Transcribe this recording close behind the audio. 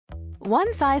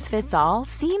One size fits all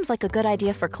seems like a good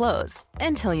idea for clothes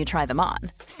until you try them on.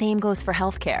 Same goes for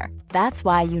healthcare. That's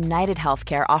why United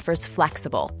Healthcare offers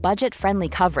flexible, budget-friendly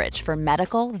coverage for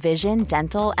medical, vision,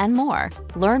 dental, and more.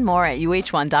 Learn more at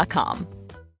uh1.com.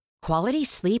 Quality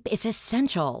sleep is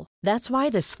essential. That's why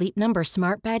the Sleep Number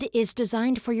Smart Bed is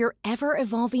designed for your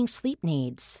ever-evolving sleep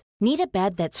needs. Need a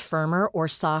bed that's firmer or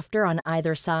softer on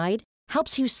either side?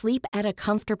 Helps you sleep at a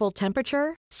comfortable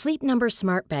temperature? Sleep Number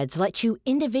Smart Beds let you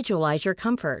individualize your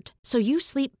comfort, so you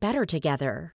sleep better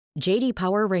together. J.D.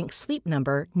 Power ranks Sleep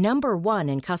Number number 1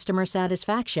 in customer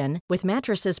satisfaction with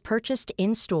mattresses purchased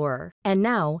in-store. And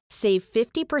now, save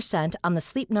 50% on the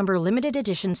Sleep Number Limited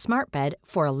Edition Smart Bed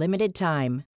for a limited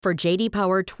time. For J.D.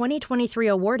 Power 2023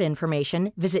 award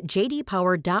information, visit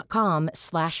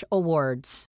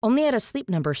jdpower.com/awards. Only at a Sleep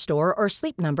Number store or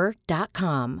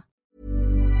sleepnumber.com.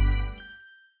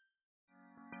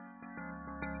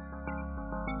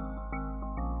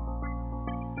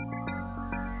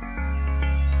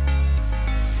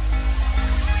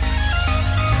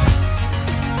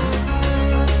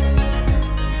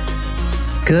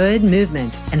 Good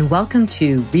movement, and welcome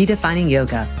to Redefining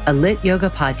Yoga, a lit yoga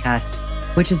podcast,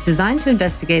 which is designed to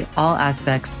investigate all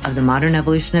aspects of the modern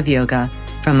evolution of yoga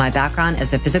from my background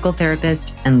as a physical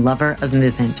therapist and lover of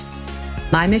movement.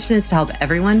 My mission is to help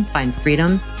everyone find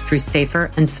freedom through safer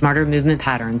and smarter movement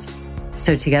patterns,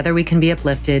 so together we can be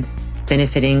uplifted,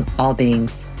 benefiting all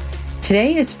beings.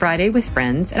 Today is Friday with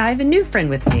Friends, and I have a new friend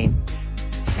with me,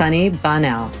 Sunny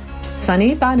Bonnell.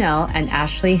 Sunny Bonnell and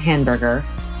Ashley Hanberger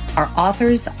are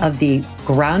authors of the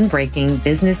groundbreaking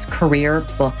business career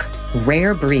book,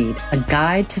 Rare Breed, a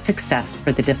guide to success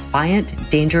for the defiant,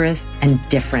 dangerous, and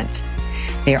different.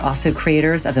 They are also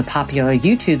creators of the popular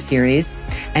YouTube series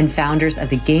and founders of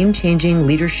the game-changing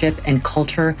leadership and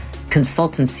culture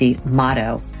consultancy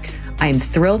Motto. I am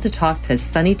thrilled to talk to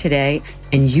Sunny today,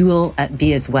 and you will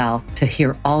be as well, to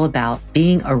hear all about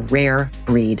being a rare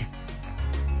breed.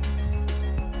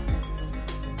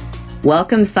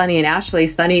 Welcome, Sunny and Ashley.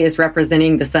 Sunny is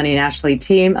representing the Sunny and Ashley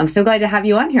team. I'm so glad to have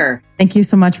you on here. Thank you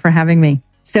so much for having me.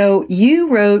 So you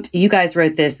guys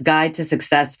wrote this guide to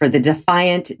success for the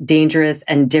defiant, dangerous,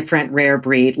 and different rare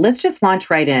breed. Let's just launch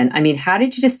right in. I mean, how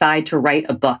did you decide to write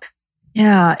a book?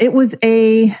 Yeah, it was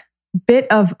a bit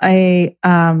of a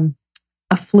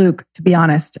fluke, to be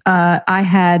honest. I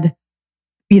had,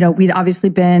 we'd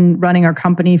obviously been running our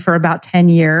company for about 10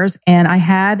 years, and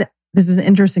this is an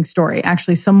interesting story.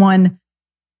 Actually, someone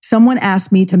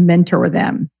asked me to mentor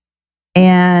them.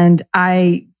 And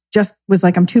I just was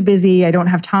like, I'm too busy. I don't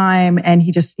have time. And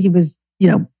he was,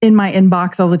 in my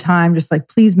inbox all the time, just like,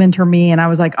 please mentor me. And I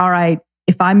was like, all right,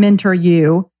 if I mentor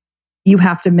you, you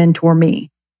have to mentor me.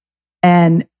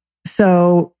 And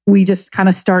so we just kind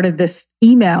of started this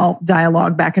email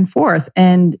dialogue back and forth.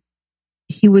 And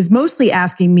he was mostly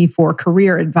asking me for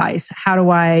career advice. How do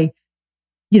I,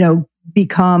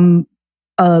 become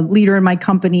a leader in my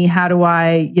company? How do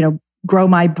I, grow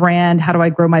my brand? How do I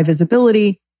grow my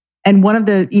visibility? And one of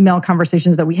the email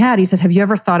conversations that we had, he said, have you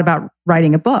ever thought about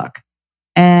writing a book?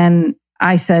 And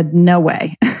I said, no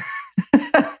way.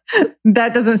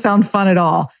 That doesn't sound fun at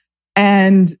all.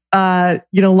 And,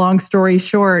 long story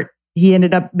short, he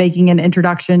ended up making an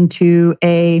introduction to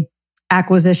a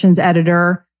acquisitions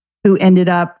editor who ended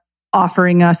up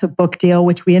offering us a book deal,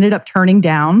 which we ended up turning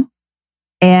down.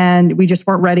 And we just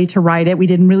weren't ready to write it. We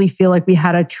didn't really feel like we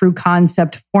had a true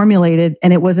concept formulated.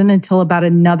 And it wasn't until about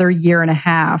another year and a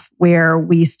half where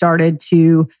we started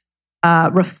to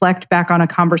reflect back on a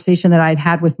conversation that I'd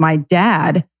had with my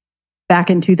dad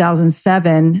back in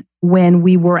 2007, when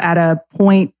we were at a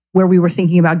point where we were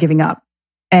thinking about giving up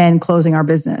and closing our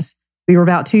business. We were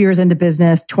about 2 years into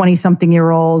business,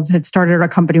 20-something-year-olds, had started our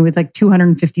company with like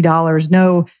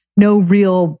 $250, no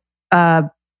real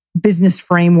business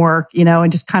framework,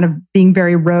 and just kind of being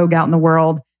very rogue out in the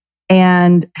world,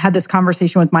 and had this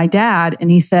conversation with my dad. And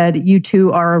he said, you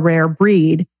two are a rare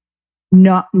breed.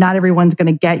 Not everyone's going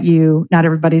to get you. Not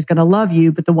everybody's going to love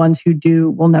you, but the ones who do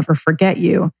will never forget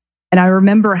you. And I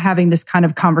remember having this kind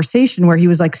of conversation where he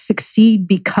was like, succeed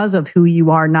because of who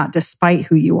you are, not despite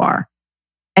who you are.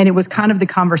 And it was kind of the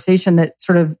conversation that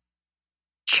sort of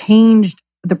changed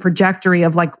the trajectory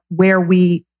of like where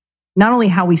we, not only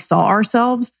how we saw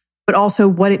ourselves, but also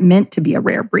what it meant to be a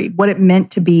rare breed, what it meant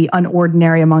to be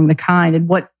unordinary among the kind, and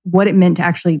what it meant to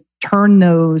actually turn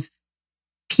those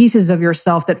pieces of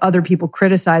yourself that other people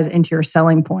criticize into your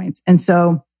selling points. And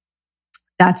so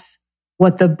that's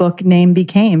what the book name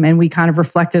became. And we kind of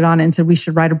reflected on it and said we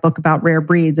should write a book about rare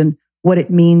breeds and what it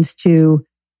means to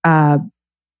find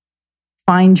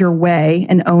your way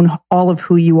and own all of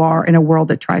who you are in a world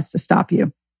that tries to stop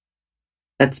you.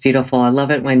 That's beautiful. I love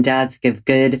it when dads give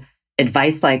good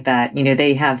advice like that.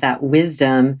 They have that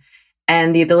wisdom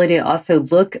and the ability to also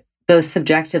look both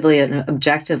subjectively and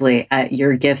objectively at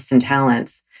your gifts and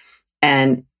talents.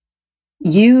 And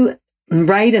you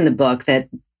write in the book that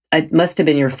it must have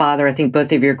been your father, I think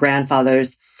both of your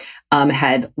grandfathers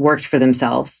had worked for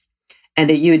themselves, and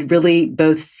that you had really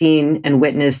both seen and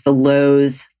witnessed the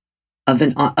lows of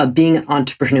being an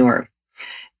entrepreneur.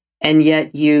 And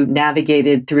yet you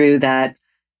navigated through that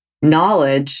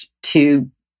knowledge to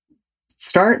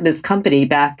start this company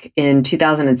back in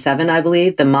 2007, I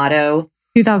believe, the motto.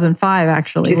 2005,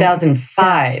 actually.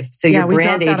 2005. So your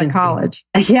brand agency. Out of college.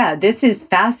 Yeah, this is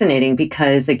fascinating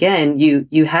because, again,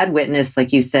 you had witnessed,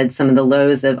 like you said, some of the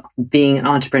lows of being an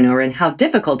entrepreneur and how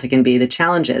difficult it can be, the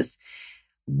challenges.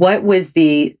 What was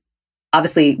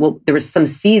obviously, there was some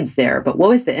seeds there, but what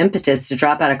was the impetus to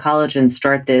drop out of college and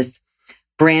start this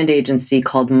brand agency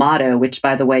called Motto, which,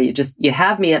 by the way, you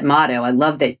have me at Motto. I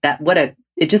love that.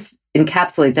 It just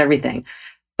encapsulates everything.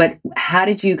 But how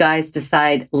did you guys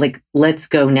decide, let's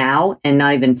go now and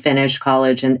not even finish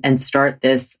college and start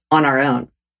this on our own?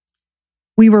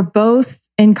 We were both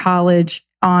in college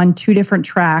on two different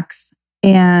tracks.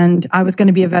 And I was going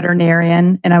to be a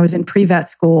veterinarian and I was in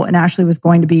pre-vet school, and Ashley was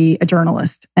going to be a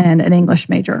journalist and an English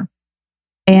major.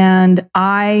 And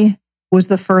I was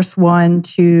the first one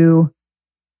to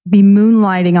be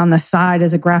moonlighting on the side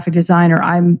as a graphic designer.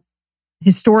 I'm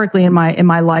historically in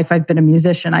my life, I've been a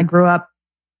musician. I grew up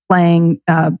playing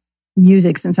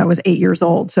music since I was 8 years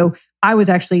old. So I was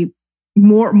actually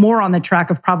more on the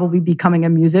track of probably becoming a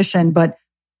musician, but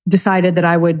decided that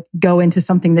I would go into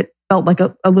something that felt like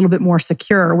a little bit more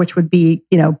secure, which would be,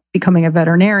 becoming a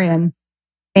veterinarian.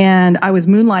 And I was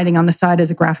moonlighting on the side as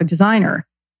a graphic designer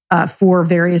for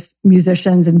various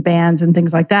musicians and bands and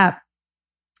things like that.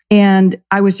 And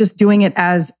I was just doing it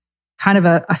as kind of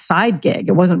a side gig.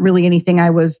 It wasn't really anything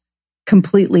I was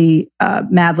completely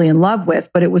madly in love with,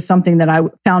 but it was something that I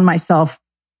found myself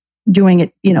doing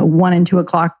at 1 and 2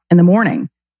 o'clock in the morning.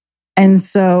 And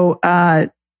so,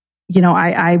 I'm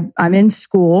in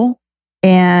school,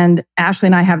 and Ashley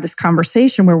and I have this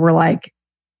conversation where we're like,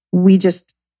 we're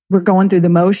going through the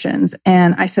motions.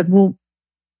 And I said, well,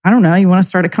 I don't know. You want to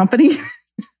start a company?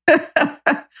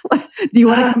 Do you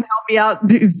want to come help me out?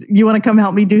 Do you want to come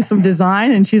help me do some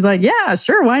design? And she's like, yeah,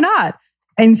 sure. Why not?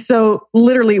 And so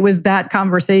literally it was that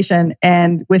conversation.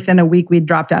 And within a week, we'd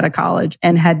dropped out of college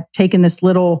and had taken this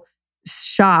little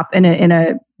shop in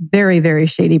a very, very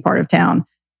shady part of town,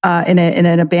 in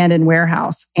an abandoned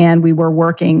warehouse. And we were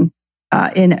working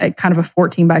in a kind of a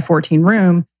 14 by 14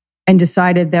 room, and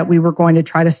decided that we were going to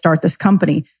try to start this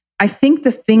company. I think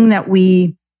the thing that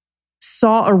we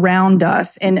saw around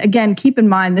us, and again, keep in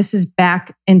mind, this is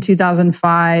back in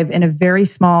 2005 in a very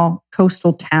small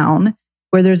coastal town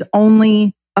where there's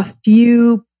only a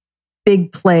few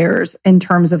big players in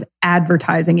terms of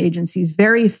advertising agencies.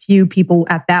 Very few people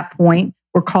at that point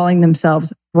were calling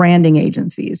themselves branding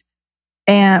agencies.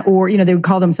 Or they would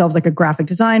call themselves like a graphic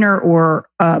designer or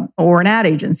an ad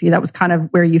agency. That was kind of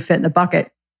where you fit in the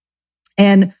bucket.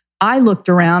 And I looked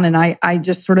around and I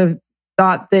just sort of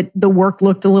thought that the work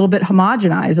looked a little bit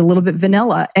homogenized, a little bit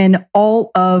vanilla. And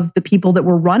all of the people that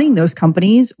were running those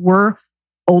companies were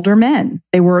older men.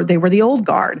 They were the old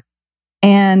guard.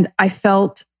 And I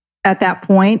felt at that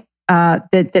point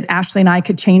that Ashley and I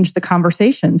could change the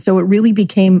conversation. So it really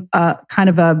became kind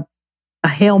of a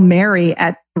Hail Mary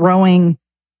at throwing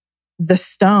the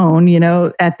stone,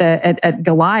 at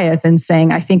Goliath and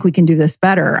saying, I think we can do this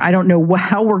better. I don't know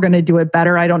how we're going to do it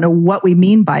better. I don't know what we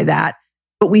mean by that,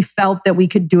 but we felt that we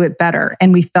could do it better.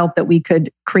 And we felt that we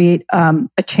could create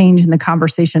a change in the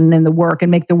conversation and in the work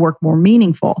and make the work more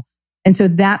meaningful. And so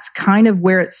that's kind of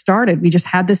where it started. We just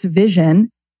had this vision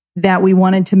that we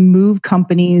wanted to move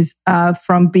companies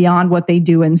from beyond what they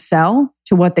do and sell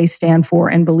to what they stand for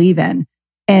and believe in.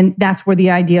 And that's where the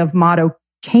idea of Motto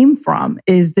came from,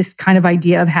 is this kind of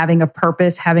idea of having a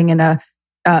purpose, having a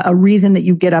reason that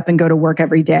you get up and go to work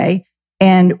every day.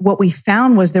 And what we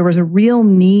found was there was a real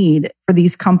need for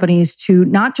these companies to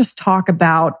not just talk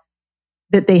about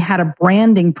that they had a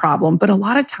branding problem, but a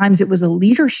lot of times it was a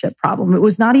leadership problem. It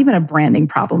was not even a branding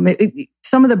problem.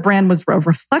 Some of the brand was a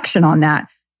reflection on that,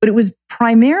 but it was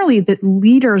primarily that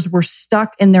leaders were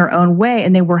stuck in their own way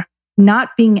and they were not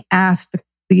being asked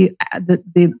the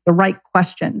right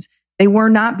questions. They were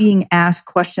not being asked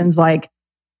questions like,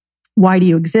 why do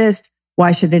you exist?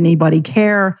 Why should anybody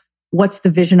care? What's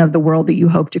the vision of the world that you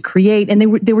hope to create? And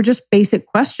they were just basic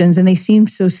questions, and they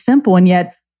seemed so simple, and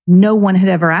yet no one had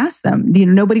ever asked them.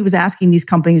 Nobody was asking these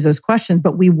companies those questions,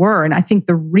 but we were. And I think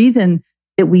the reason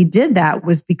that we did that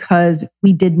was because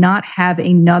we did not have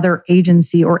another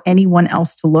agency or anyone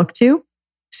else to look to.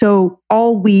 So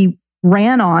all we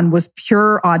ran on was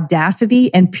pure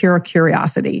audacity and pure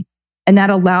curiosity. And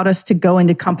that allowed us to go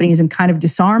into companies and kind of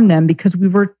disarm them because we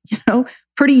were,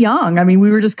 pretty young. I mean, we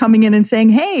were just coming in and saying,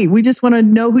 hey, we just want to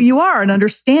know who you are and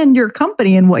understand your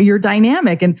company and what your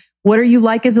dynamic and what are you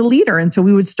like as a leader? And so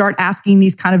we would start asking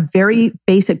these kind of very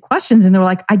basic questions. And they're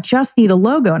like, I just need a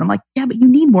logo. And I'm like, yeah, but you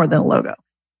need more than a logo.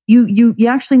 You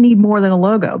actually need more than a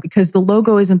logo because the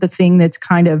logo isn't the thing that's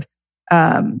kind of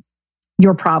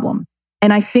your problem.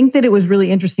 And I think that it was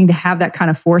really interesting to have that kind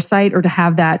of foresight or to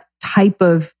have that type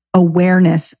of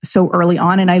awareness so early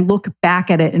on. And I look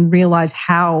back at it and realize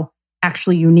how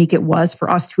actually unique it was for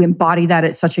us to embody that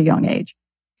at such a young age.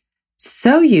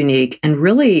 So unique. And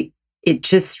really, it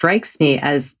just strikes me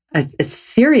as a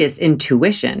serious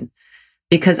intuition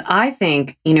because I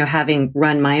think, having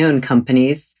run my own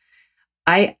companies,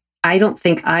 I don't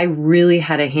think I really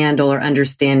had a handle or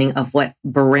understanding of what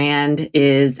brand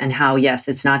is and how, yes,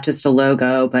 it's not just a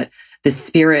logo, but the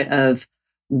spirit of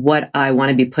what I want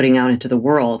to be putting out into the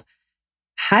world.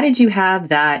 How did you have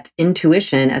that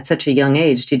intuition at such a young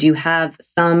age? Did you have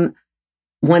someone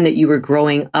that you were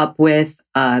growing up with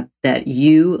that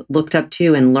you looked up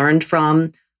to and learned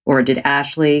from? Or did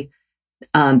Ashley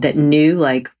that knew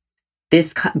like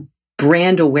this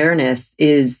brand awareness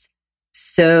is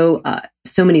so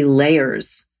many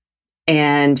layers?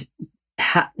 And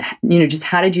how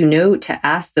did you know to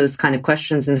ask those kind of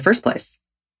questions in the first place?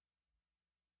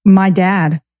 My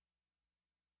dad,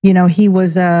 he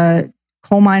was a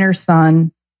coal miner's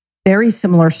son, very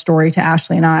similar story to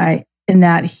Ashley and I, in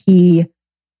that he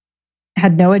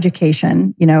had no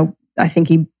education. I think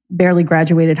he barely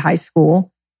graduated high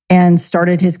school and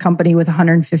started his company with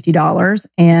 $150.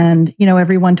 And,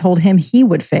 everyone told him he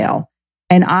would fail.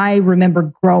 And I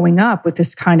remember growing up with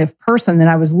this kind of person that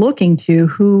I was looking to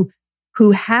who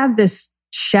had this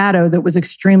shadow that was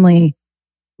extremely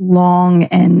long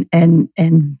and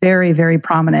very, very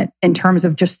prominent in terms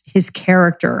of just his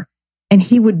character. And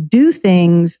he would do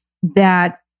things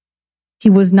that he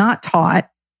was not taught.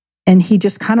 And he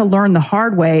just kind of learned the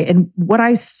hard way. And what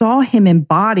I saw him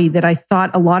embody that I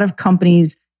thought a lot of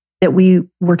companies that we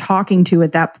were talking to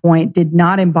at that point did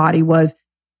not embody was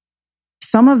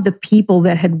some of the people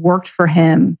that had worked for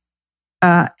him,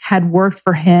 some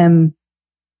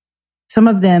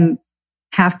of them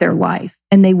half their life.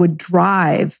 And they would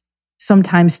drive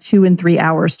sometimes 2 and 3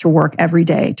 hours to work every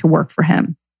day to work for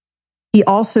him. He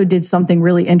also did something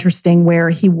really interesting where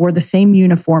he wore the same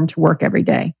uniform to work every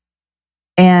day.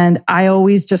 And I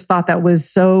always just thought that was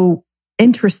so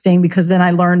interesting because then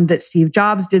I learned that Steve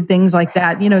Jobs did things like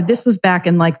that. This was back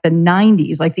in like the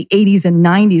 90s, like the 80s and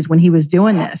 90s when he was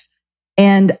doing this.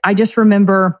 And I just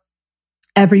remember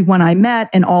everyone I met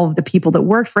and all of the people that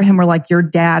worked for him were like, your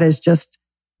dad is just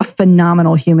a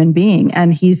phenomenal human being.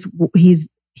 And he's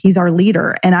our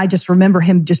leader. And I just remember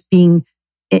him just being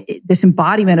this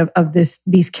embodiment of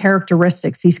these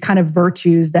characteristics, these kind of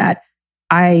virtues that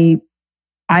I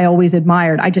always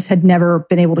admired. I just had never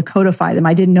been able to codify them.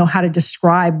 I didn't know how to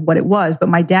describe what it was, but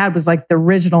my dad was like the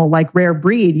original, like rare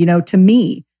breed, to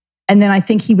me. And then I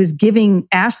think he was giving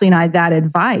Ashley and I that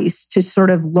advice to sort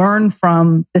of learn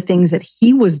from the things that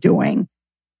he was doing.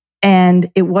 And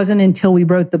it wasn't until we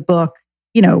wrote the book,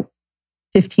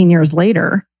 15 years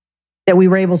later, that we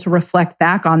were able to reflect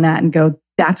back on that and go,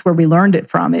 that's where we learned it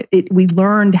from. We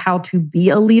learned how to be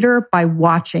a leader by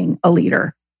watching a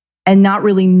leader and not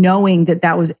really knowing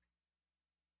that was,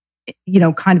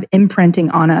 kind of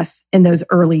imprinting on us in those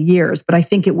early years. But I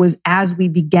think it was as we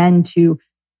began to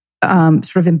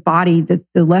sort of embody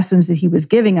the lessons that he was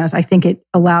giving us, I think it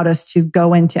allowed us to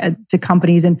go into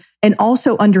companies and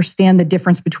also understand the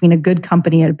difference between a good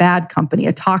company and a bad company,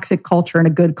 a toxic culture and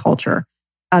a good culture,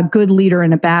 a good leader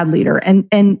and a bad leader.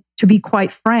 And to be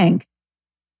quite frank,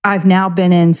 I've now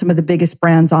been in some of the biggest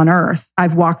brands on earth.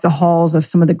 I've walked the halls of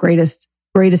some of the greatest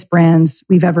brands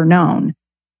we've ever known.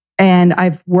 And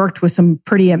I've worked with some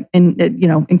pretty,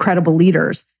 incredible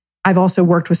leaders. I've also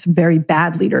worked with some very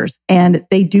bad leaders, and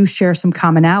they do share some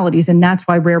commonalities. And that's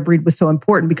why Rare Breed was so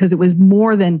important, because it was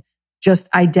more than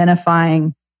just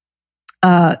identifying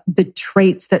the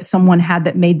traits that someone had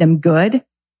that made them good.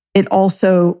 It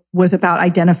also was about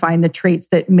identifying the traits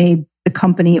that made the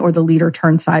company or the leader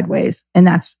turn sideways. And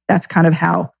that's kind of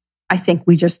how I think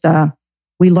we just,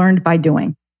 we learned by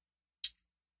doing.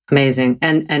 Amazing.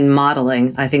 And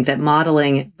modeling. I think that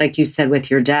modeling, like you said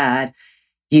with your dad,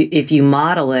 if you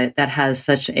model it, that has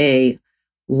such a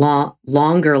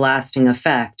longer lasting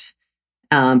effect,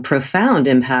 profound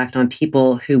impact on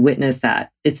people who witness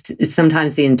that. It's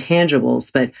sometimes the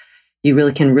intangibles, but you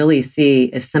really can see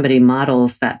if somebody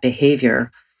models that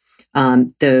behavior,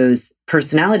 those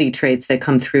personality traits that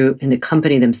come through in the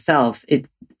company themselves. It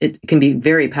can be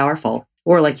very powerful.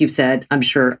 Or like you said, I'm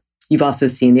sure you've also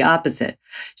seen the opposite.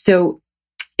 So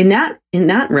in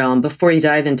that realm, before you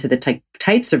dive into the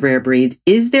types of rare breeds,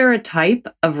 is there a type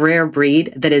of rare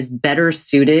breed that is better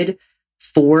suited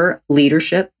for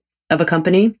leadership of a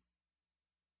company?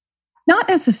 Not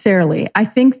necessarily. I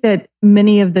think that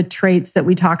many of the traits that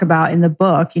we talk about in the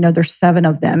book, there's 7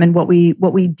 of them. And what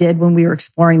we did when we were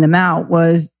exploring them out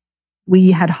was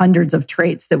we had hundreds of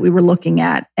traits that we were looking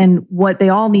at. And what they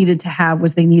all needed to have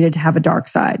was they needed to have a dark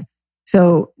side.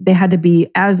 So they had to be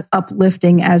as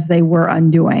uplifting as they were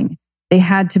undoing. They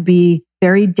had to be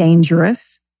very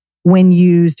dangerous when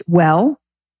used well,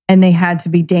 and they had to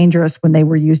be dangerous when they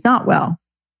were used not well.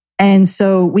 And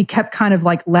so we kept kind of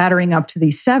like laddering up to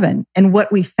these 7. And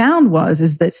what we found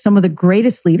is that some of the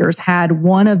greatest leaders had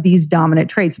one of these dominant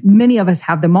traits. Many of us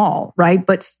have them all, right?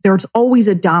 But there's always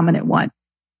a dominant one.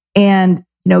 And,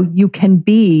 you can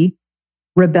be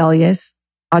rebellious,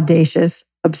 audacious,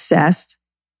 obsessed,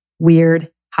 weird,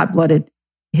 hot-blooded,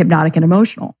 hypnotic, and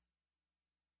emotional.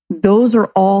 Those are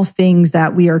all things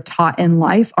that we are taught in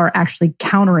life are actually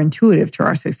counterintuitive to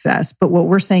our success. But what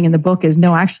we're saying in the book is,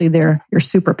 no, actually, they're your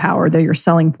superpower. They're your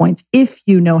selling points if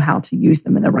you know how to use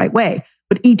them in the right way.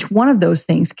 But each one of those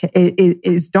things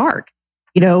is dark.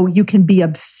 You can be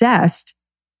obsessed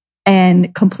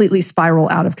and completely spiral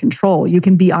out of control. You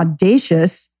can be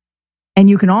audacious, and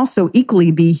you can also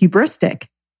equally be hubristic.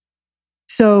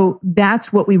 So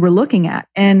that's what we were looking at.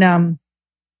 And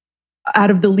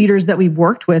out of the leaders that we've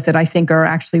worked with that I think are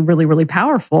actually really, really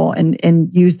powerful and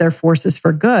use their forces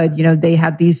for good, they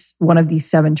have one of these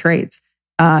 7 traits.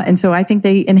 And so I think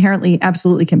they inherently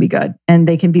absolutely can be good, and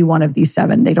they can be one of these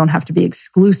 7. They don't have to be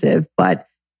exclusive, but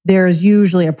there's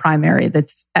usually a primary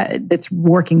that's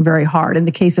working very hard. In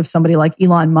the case of somebody like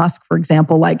Elon Musk, for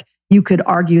example, like you could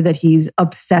argue that he's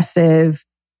obsessive.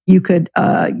 You could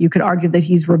argue that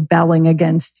he's rebelling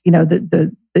against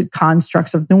the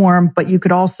constructs of norm, but you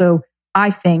could also, I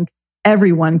think,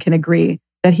 everyone can agree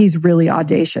that he's really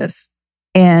audacious.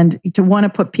 And to want to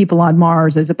put people on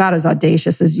Mars is about as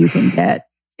audacious as you can get.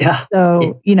 Yeah.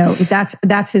 So,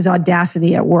 that's his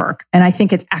audacity at work. And I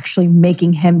think it's actually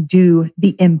making him do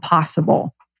the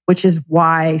impossible, which is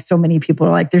why so many people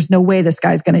are like, there's no way this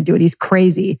guy's going to do it. He's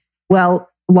crazy. Well,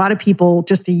 a lot of people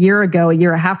just a year and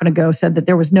a half ago said that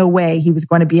there was no way he was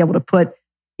going to be able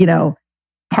to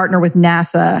partner with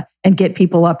NASA and get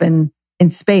people up in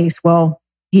space. Well,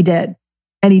 he did.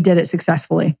 And he did it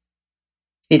successfully.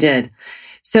 He did.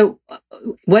 So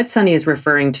what Sunny is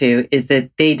referring to is that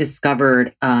they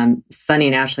discovered, Sunny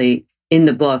and Ashley, in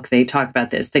the book, they talk about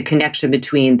this, the connection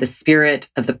between the spirit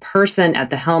of the person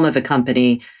at the helm of a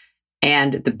company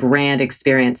and the brand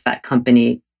experience that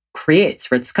company creates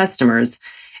for its customers.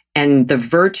 And the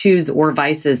virtues or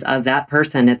vices of that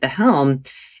person at the helm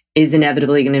is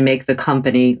inevitably going to make the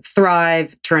company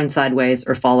thrive, turn sideways,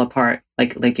 or fall apart,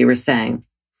 like you were saying.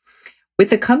 With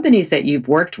the companies that you've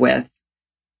worked with,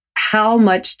 how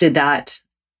much did that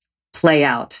play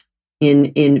out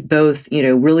in both,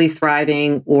 really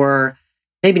thriving or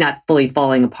maybe not fully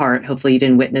falling apart? Hopefully you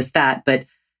didn't witness that, but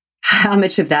how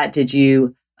much of that did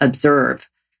you observe?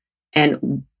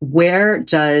 And where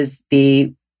does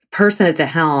the person at the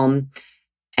helm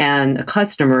and the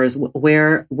customers,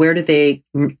 where do they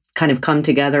kind of come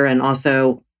together and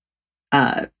also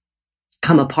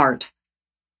come apart?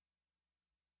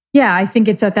 Yeah, I think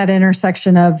it's at that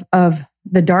intersection of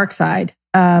the dark side.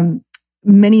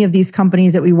 Many of these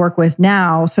companies that we work with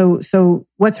now. So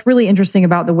what's really interesting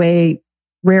about the way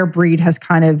Rare Breed has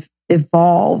kind of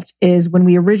evolved is when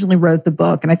we originally wrote the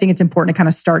book, and I think it's important to kind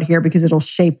of start here because it'll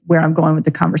shape where I'm going with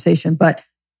the conversation. But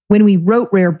when we wrote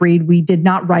Rare Breed, we did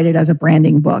not write it as a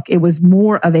branding book. It was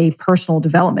more of a personal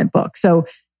development book. So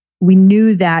we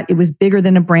knew that it was bigger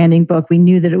than a branding book. We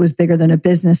knew that it was bigger than a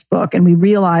business book. And we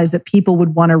realized that people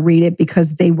would want to read it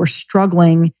because they were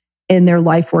struggling in their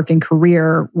life, work, and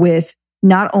career with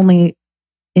not only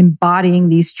embodying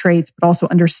these traits, but also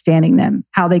understanding them,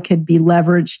 how they could be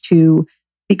leveraged to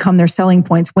become their selling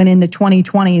points. When in the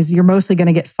 2020s, you're mostly going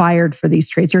to get fired for these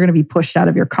traits. You're going to be pushed out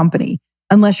of your company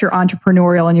unless you're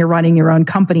entrepreneurial and you're running your own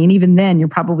company. And even then, you're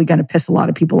probably going to piss a lot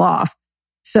of people off.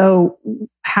 So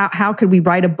how could we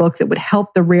write a book that would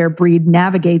help the Rare Breed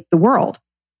navigate the world?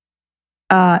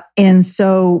 And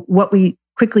so what we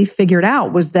quickly figured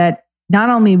out was that not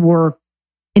only were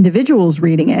individuals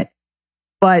reading it,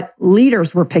 but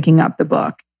leaders were picking up the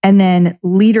book. And then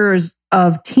leaders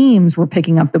of teams were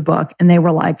picking up the book. And they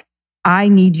were like, I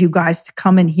need you guys to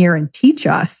come in here and teach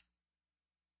us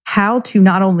how to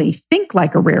not only think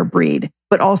like a rare breed,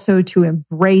 but also to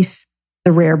embrace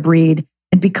the rare breed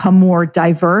and become more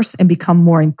diverse and become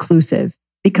more inclusive.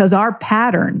 Because our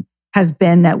pattern has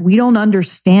been that we don't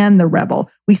understand the rebel.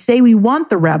 We say we want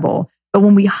the rebel, but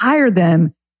when we hire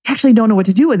them, we actually don't know what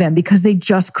to do with them because they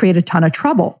just create a ton of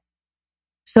trouble.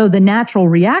 So the natural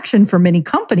reaction for many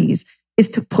companies is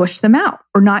to push them out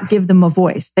or not give them a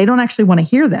voice. They don't actually want to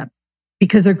hear them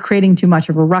because they're creating too much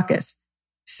of a ruckus.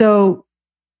 So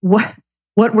what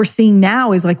we're seeing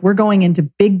now is like we're going into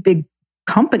big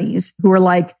companies who are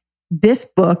like, this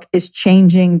book is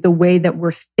changing the way that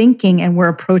we're thinking and we're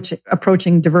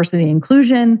approaching diversity and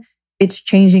inclusion. It's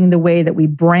changing the way that we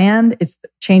brand. It's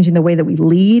changing the way that we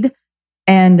lead.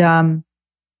 And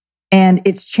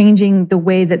it's changing the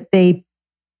way that they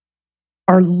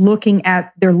are looking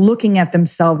at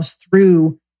themselves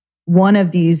through one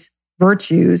of these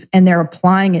virtues, and they're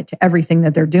applying it to everything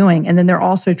that they're doing. And then they're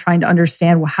also trying to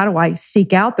understand, well, how do I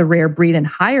seek out the rare breed and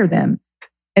hire them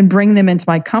and bring them into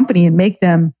my company and make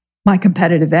them my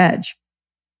competitive edge?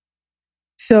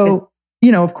 So,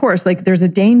 of course, like there's a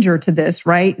danger to this,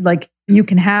 right? Like you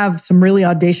can have some really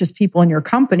audacious people in your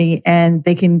company and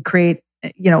they can create,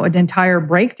 an entire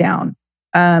breakdown.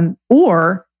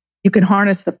 Or you can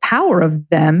harness the power of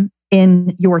them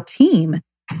in your team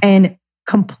and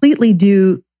completely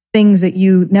do things that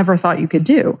you never thought you could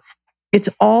do. It's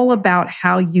all about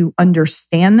how you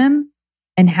understand them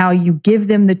and how you give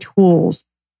them the tools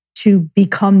to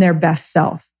become their best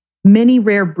self. Many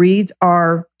rare breeds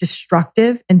are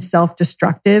destructive and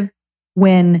self-destructive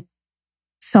when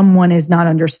someone is not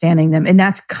understanding them. And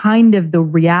that's kind of the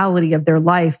reality of their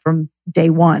life from day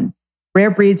one.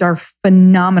 Rare breeds are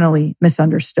phenomenally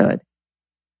misunderstood.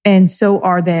 And so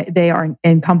are they are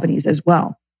in companies as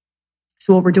well.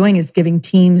 So what we're doing is giving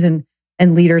teams and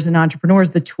leaders and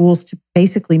entrepreneurs the tools to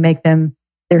basically make them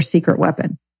their secret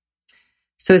weapon.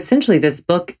 So essentially, this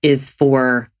book is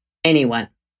for anyone.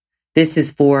 This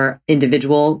is for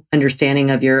individual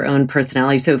understanding of your own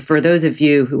personality. So for those of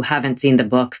you who haven't seen the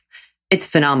book, it's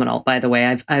phenomenal, by the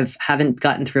way. I haven't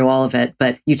gotten through all of it,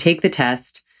 but you take the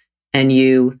test and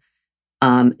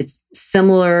it's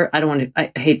similar.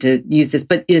 I hate to use this,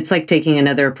 but it's like taking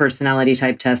another personality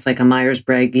type test, like a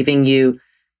Myers-Briggs, giving you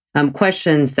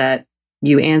questions that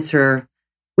you answer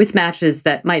with matches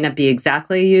that might not be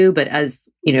exactly you, but as,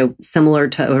 similar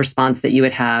to a response that you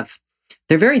would have.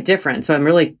 They're very different. So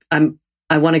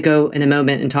I want to go in a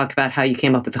moment and talk about how you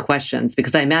came up with the questions,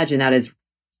 because I imagine that is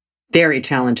very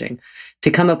challenging to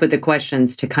come up with the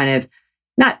questions to kind of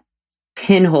not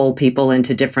pinhole people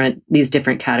into these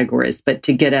different categories, but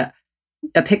to get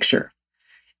a picture.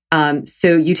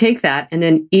 So you take that, and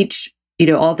then each,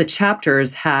 all the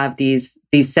chapters have these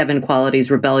 7 qualities: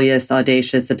 rebellious,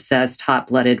 audacious, obsessed,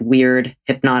 hot-blooded, weird,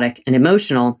 hypnotic, and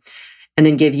emotional, and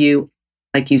then give you,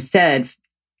 like you said,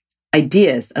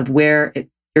 ideas of where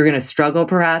you're going to struggle,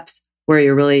 perhaps where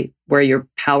your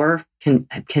power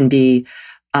can be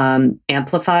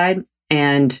amplified,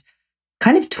 and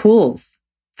kind of tools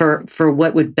for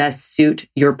what would best suit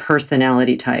your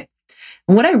personality type.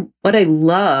 And what I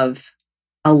love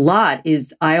a lot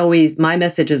is my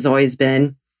message has always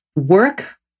been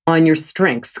work on your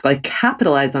strengths, like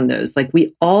capitalize on those. Like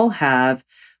we're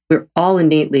all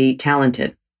innately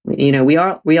talented. We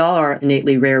all are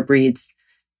innately rare breeds.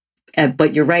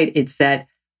 But you're right. It's that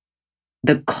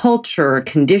the culture,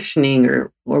 conditioning,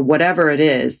 or whatever it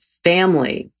is,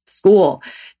 family, school,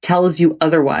 tells you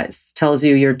otherwise, tells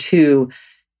you you're too,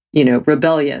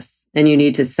 rebellious and you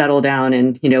need to settle down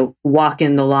and, walk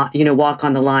on the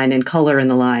line and color in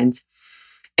the lines.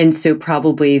 And so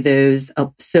probably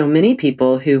so many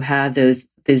people who have those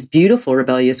beautiful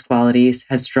rebellious qualities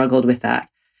have struggled with that.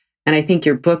 And I think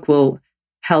your book will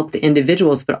help the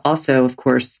individuals, but also, of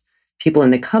course, people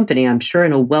in the company. I'm sure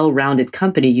in a well-rounded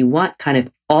company, you want kind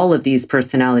of all of these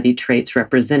personality traits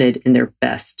represented in their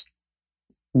best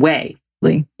way.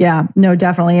 Yeah, no,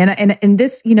 definitely. And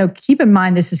this, keep in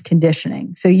mind, this is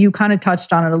conditioning. So you kind of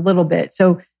touched on it a little bit.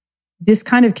 So this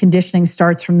kind of conditioning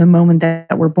starts from the moment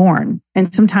that we're born.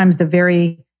 And sometimes the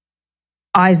very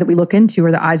eyes that we look into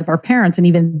are the eyes of our parents. And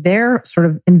even they're sort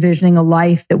of envisioning a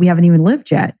life that we haven't even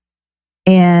lived yet.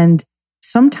 And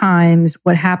sometimes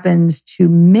what happens to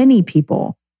many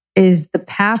people is the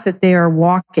path that they are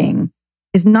walking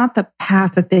is not the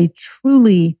path that they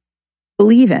truly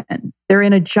believe in. They're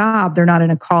in a job, they're not in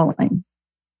a calling.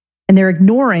 And they're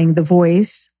ignoring the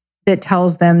voice that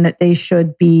tells them that they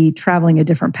should be traveling a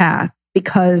different path,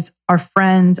 because our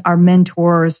friends, our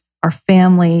mentors, our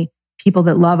family, people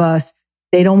that love us,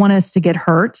 they don't want us to get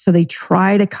hurt. So they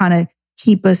try to kind of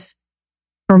keep us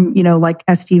from, like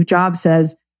as Steve Jobs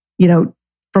says,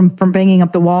 from banging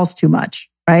up the walls too much,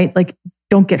 right? Like,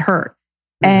 don't get hurt.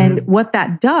 And what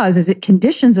that does is it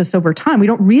conditions us over time. We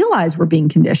don't realize we're being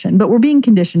conditioned, but we're being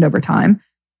conditioned over time.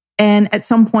 And at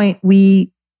some point,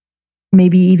 we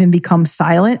maybe even become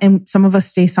silent, and some of us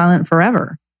stay silent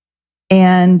forever.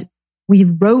 And we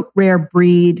wrote Rare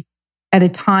Breed at a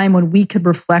time when we could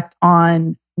reflect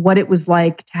on what it was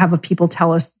like to have people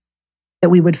tell us that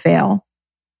we would fail,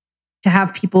 to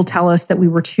have people tell us that we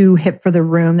were too hip for the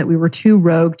room, that we were too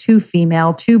rogue, too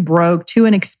female, too broke, too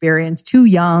inexperienced, too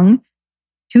young,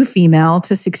 too female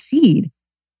to succeed.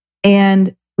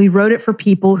 And we wrote it for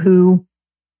people who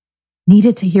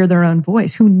needed to hear their own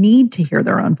voice, who need to hear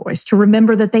their own voice, to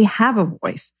remember that they have a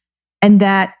voice and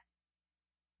that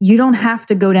you don't have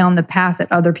to go down the path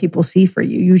that other people see for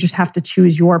you. You just have to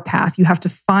choose your path. You have to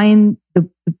find the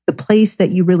place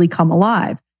that you really come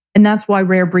alive. And that's why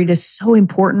Rare Breed is so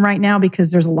important right now,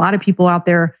 because there's a lot of people out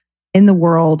there in the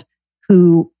world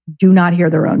who do not hear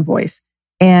their own voice.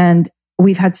 And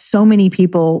we've had so many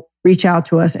people reach out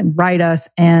to us and write us,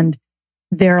 and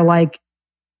they're like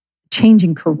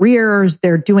changing careers.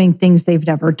 They're doing things they've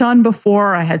never done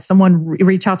before. I had someone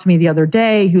reach out to me the other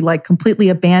day who like completely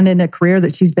abandoned a career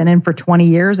that she's been in for 20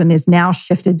 years and is now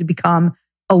shifted to become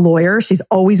a lawyer. She's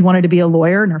always wanted to be a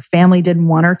lawyer and her family didn't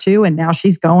want her to, and now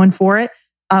she's going for it.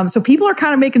 So people are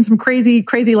kind of making some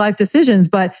crazy life decisions,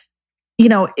 but you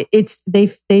know, it's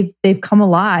they've come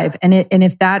alive, and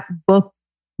if that book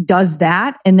does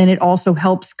that, and then it also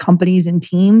helps companies and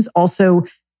teams also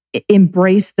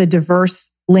embrace the diverse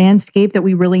landscape that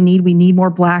we really need. We need more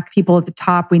Black people at the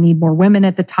top. We need more women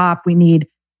at the top. We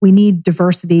need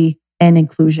diversity and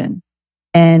inclusion.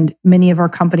 And many of our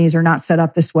companies are not set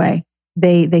up this way.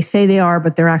 They say they are,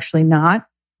 but they're actually not.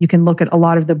 You can look at a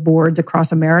lot of the boards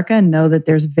across America and know that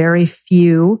there's very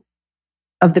few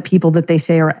of the people that they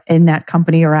say are in that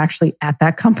company are actually at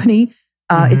that company.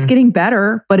 It's getting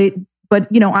better, but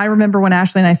you know, I remember when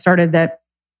Ashley and I started that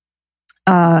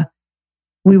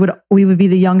we would be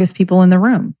the youngest people in the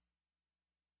room,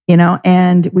 you know,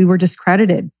 and we were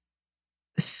discredited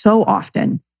so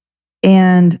often.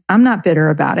 And I'm not bitter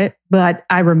about it, but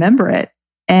I remember it,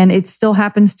 and it still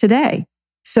happens today.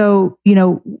 So, you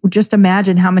know, just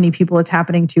imagine how many people it's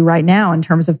happening to right now in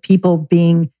terms of people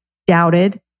being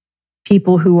doubted,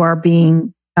 people who are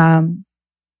being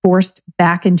forced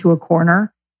back into a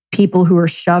corner, people who are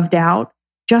shoved out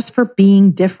just for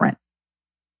being different.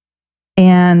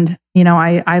 And, you know,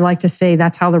 I like to say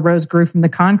that's how the rose grew from the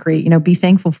concrete. You know, be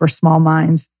thankful for small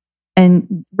minds.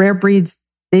 And Rare Breeds,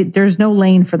 there's no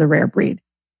lane for the Rare Breed.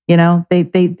 You know, they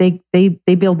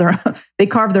build their own, they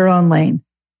carve their own lane.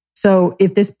 So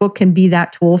if this book can be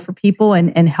that tool for people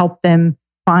and help them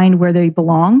find where they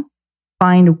belong,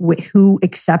 find who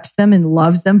accepts them and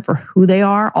loves them for who they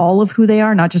are, all of who they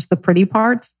are, not just the pretty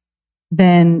parts,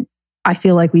 then I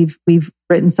feel like we've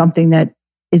written something that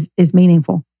is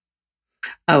meaningful.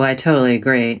 Oh, I totally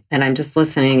agree. And I'm just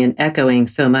listening and echoing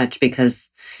so much because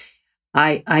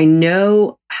I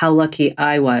know how lucky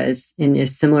I was in a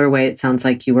similar way it sounds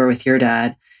like you were with your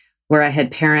dad, where I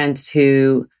had parents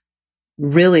who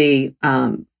really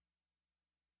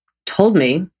told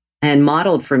me and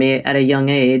modeled for me at a young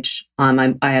age.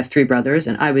 I have 3 brothers,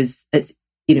 and I was,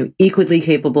 equally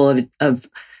capable of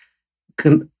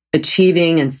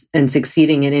achieving and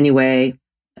succeeding in any way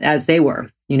as they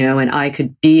were, and I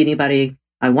could be anybody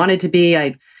I wanted to be.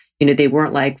 They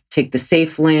weren't like, take the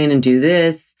safe lane and do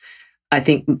this. I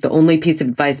think the only piece of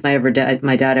advice my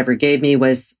dad ever gave me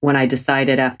was when I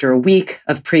decided after a week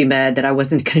of pre-med that I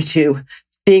wasn't going to do,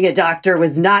 being a doctor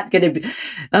was not going to be,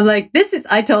 I'm like,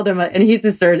 I told him, and he was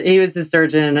a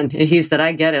surgeon, and he said,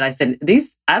 I get it. I said,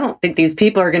 I don't think these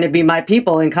people are going to be my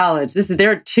people in college.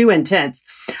 they're too intense.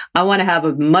 I want to have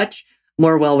a much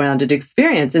more well-rounded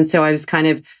experience. And so I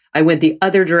went the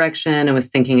other direction. I was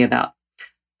thinking about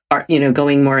art,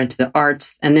 going more into the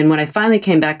arts. And then when I finally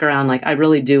came back around, like, I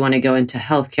really do want to go into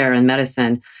healthcare and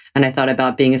medicine. And I thought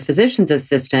about being a physician's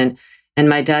assistant. And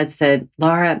my dad said,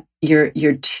 Laura, you're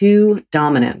too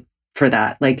dominant for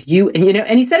that. Like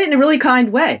and he said it in a really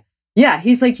kind way. Yeah.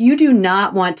 He's like, you do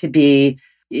not want to be,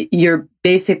 you're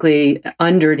basically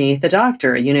underneath a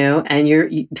doctor, and you're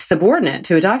subordinate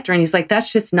to a doctor. And he's like,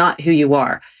 that's just not who you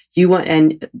are.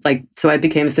 So I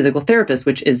became a physical therapist,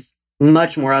 which is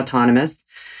much more autonomous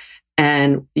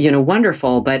and,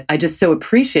 wonderful. But I just so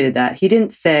appreciated that. He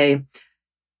didn't say,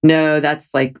 no, that's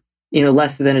like,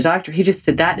 lesser than a doctor. He just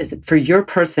said, that is for your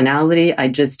personality. I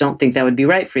just don't think that would be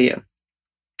right for you.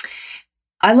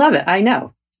 I love it. I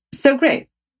know. So great.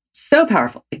 so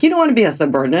powerful. Like, you don't want to be a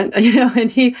subordinate, and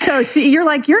you're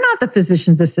like, you're not the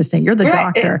physician's assistant. You're the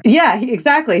doctor.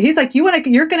 Exactly. He's like,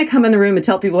 you're going to come in the room and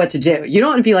tell people what to do. You don't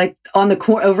want to be like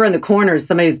over in the corners,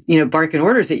 somebody's, barking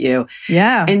orders at you.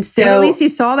 Yeah. And so at least he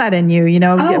saw that in you,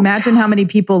 imagine how many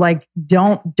people like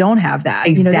don't have that.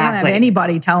 Exactly. They don't have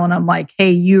anybody telling them like,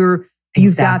 hey, you've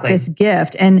got this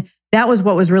gift. And that was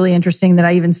what was really interesting that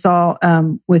I even saw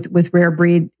with Rare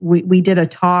Breed. We did a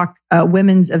talk, a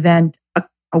women's event.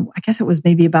 I guess it was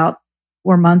maybe about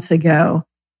 4 months ago,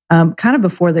 kind of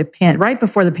before right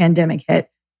before the pandemic hit.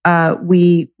 A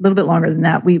little bit longer than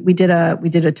that. We did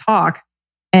a talk,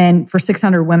 and for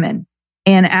 600 women.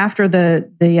 And after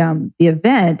the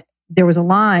event, there was a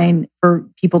line for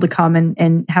people to come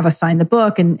and have us sign the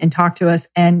book and talk to us.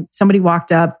 And somebody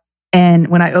walked up. And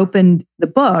when I opened the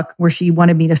book where she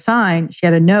wanted me to sign, she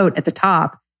had a note at the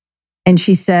top. And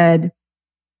she said,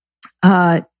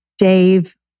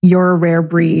 Dave, you're a rare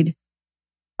breed.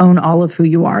 Own all of who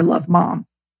you are. Love, Mom.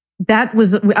 I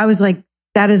was like,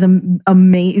 that is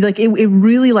amazing. Like it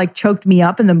really like choked me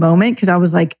up in the moment because I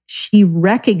was like, she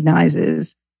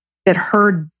recognizes that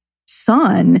her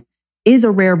son is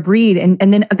a rare breed. And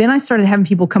then I started having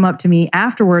people come up to me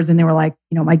afterwards and they were like,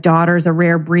 my daughter's a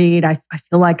rare breed. I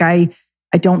feel like I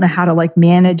don't know how to like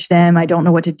manage them. I don't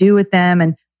know what to do with them.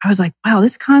 And I was like, wow,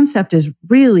 this concept is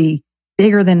really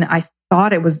bigger than I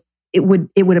thought it was. It would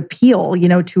appeal,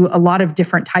 to a lot of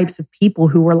different types of people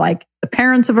who were like the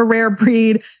parents of a rare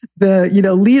breed, the,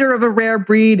 leader of a rare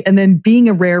breed, and then being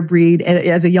a rare breed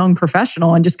as a young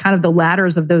professional and just kind of the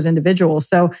ladders of those individuals.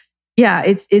 So yeah,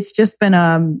 it's just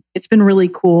been it's been really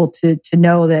cool to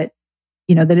know that,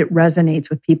 that it resonates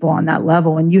with people on that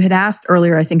level. And you had asked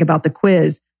earlier, I think, about the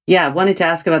quiz. Yeah, I wanted to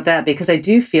ask about that because I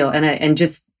do feel, and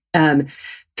just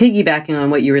piggybacking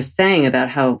on what you were saying about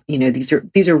how,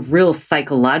 these are real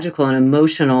psychological and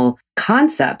emotional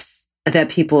concepts that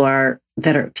people are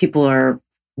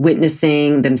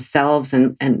witnessing themselves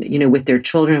and with their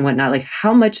children and whatnot. Like,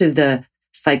 how much of the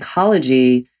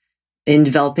psychology in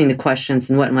developing the questions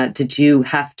and whatnot did you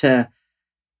have to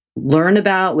learn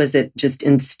about? Was it just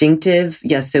instinctive?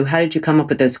 Yeah. So how did you come up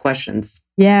with those questions?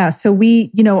 Yeah. So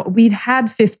we'd had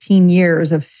 15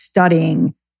 years of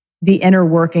studying the inner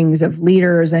workings of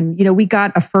leaders. And, we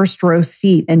got a first row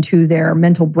seat into their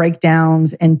mental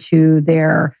breakdowns, into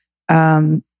their,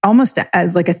 almost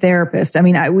as like a therapist. I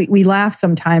mean, we laugh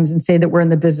sometimes and say that we're in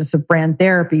the business of brand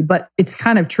therapy, but it's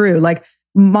kind of true. Like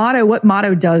what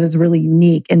Motto does is really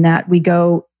unique in that we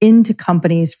go into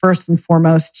companies first and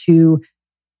foremost to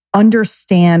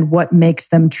understand what makes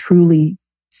them truly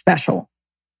special.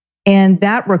 And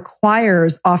that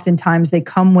requires, oftentimes they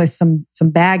come with some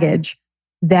baggage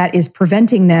that is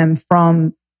preventing them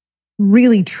from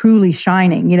really truly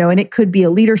shining, and it could be a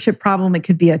leadership problem. It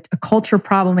could be a culture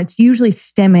problem. It's usually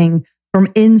stemming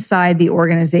from inside the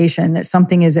organization that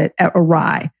something is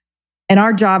awry. And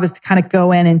our job is to kind of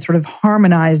go in and sort of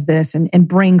harmonize this and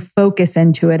bring focus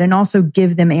into it and also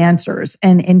give them answers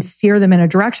and steer them in a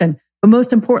direction. But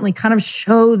most importantly, kind of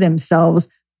show themselves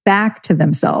back to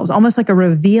themselves, almost like a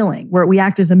revealing where we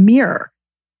act as a mirror.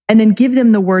 And then give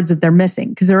them the words that they're missing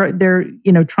because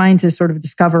they're trying to sort of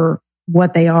discover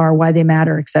what they are, why they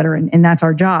matter, et cetera. And that's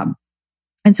our job.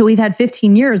 And so we've had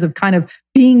 15 years of kind of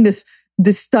being this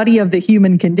study of the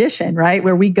human condition, right?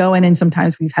 Where we go in and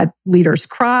sometimes we've had leaders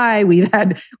cry. We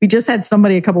just had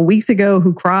somebody a couple of weeks ago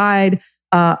who cried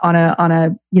on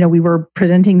a we were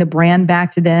presenting the brand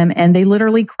back to them and they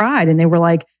literally cried and they were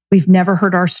like, we've never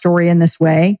heard our story in this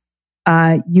way.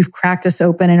 You've cracked us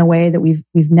open in a way that we've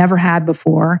never had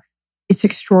before. It's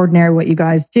extraordinary what you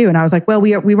guys do. And I was like, well,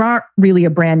 we aren't really a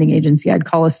branding agency. I'd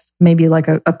call us maybe like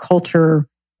a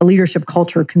leadership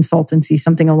culture consultancy,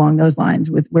 something along those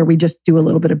lines where we just do a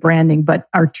little bit of branding, but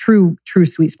our true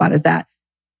sweet spot is that.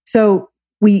 So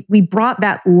we brought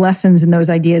that lessons and those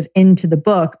ideas into the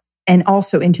book and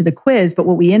also into the quiz. But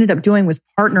what we ended up doing was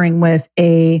partnering with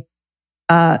a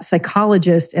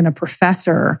psychologist and a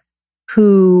professor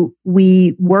who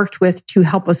we worked with to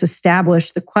help us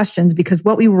establish the questions, because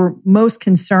what we were most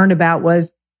concerned about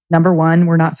was, number one,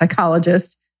 we're not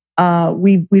psychologists.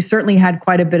 We've certainly had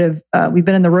quite a bit of, we've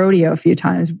been in the rodeo a few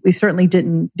times. We certainly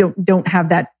don't have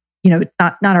that,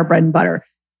 not our bread and butter.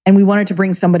 And we wanted to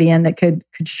bring somebody in that could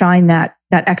shine that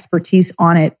expertise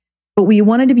on it. But we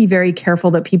wanted to be very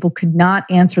careful that people could not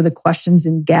answer the questions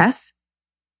and guess.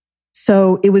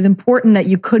 So it was important that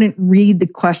you couldn't read the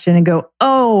question and go,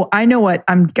 oh, I know what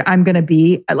I'm going to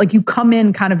be. Like you come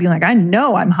in kind of being like, I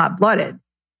know I'm hot-blooded,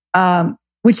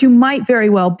 which you might very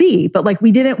well be. But like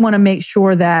we didn't want to make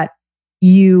sure that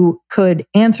you could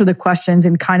answer the questions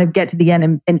and kind of get to the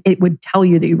end, and it would tell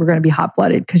you that you were going to be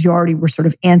hot-blooded because you already were sort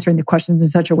of answering the questions in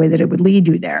such a way that it would lead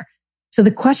you there. So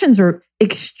the questions are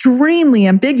extremely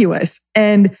ambiguous,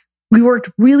 and we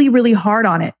worked really, really hard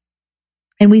on it.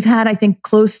 And we've had, I think,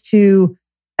 close to,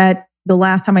 at the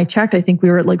last time I checked, I think we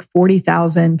were at like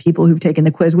 40,000 people who've taken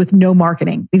the quiz with no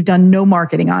marketing. We've done no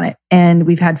marketing on it, and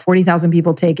we've had 40,000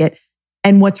 people take it.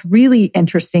 And what's really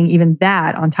interesting, even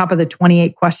that, on top of the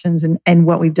 28 questions and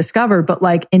what we've discovered, but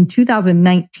like in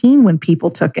 2019, when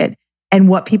people took it and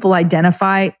what people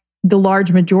identify, the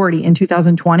large majority in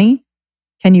 2020,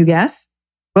 can you guess?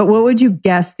 But what would you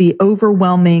guess the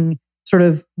overwhelming sort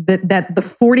of that the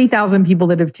 40,000 people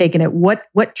that have taken it, what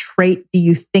trait do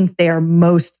you think they are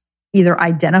most either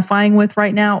identifying with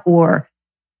right now or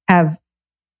have?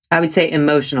 I would say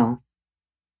emotional.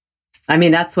 I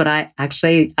mean, that's what I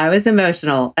was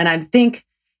emotional. And I think,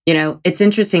 it's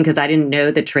interesting because I didn't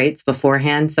know the traits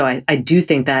beforehand. So I do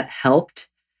think that helped.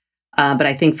 But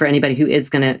I think for anybody who is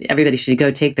everybody should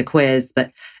go take the quiz,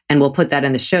 and we'll put that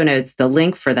in the show notes, the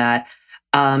link for that,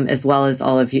 as well as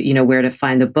all of you, where to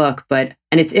find the book. And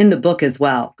it's in the book as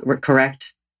well,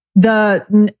 correct? I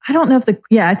don't know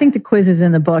I think the quiz is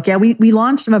in the book. Yeah, we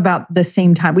launched them about the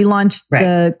same time. We launched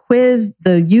the quiz,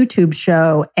 the YouTube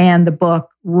show, and the book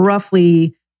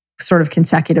roughly sort of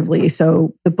consecutively.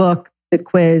 So the book, the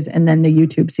quiz, and then the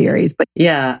YouTube series. But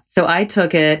yeah, so I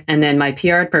took it, and then my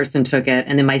PR person took it,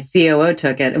 and then my COO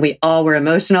took it, and we all were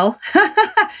emotional,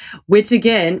 which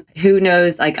again, who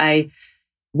knows,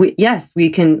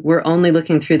 we're only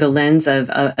looking through the lens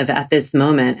of at this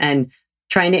moment and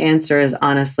trying to answer as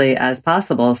honestly as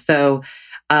possible. So,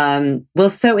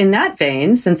 so in that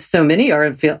vein, since so many are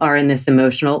in this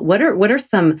emotional, what are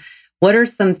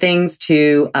some things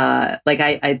to I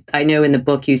know in the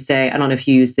book you say, I don't know if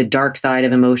you use the dark side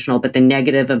of emotional, but the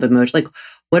negative of emotional. Like,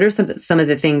 what are some of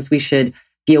the things we should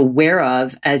be aware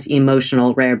of as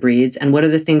emotional rare breeds, and what are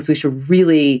the things we should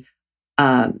really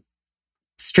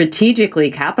strategically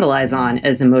capitalize on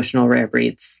as emotional rare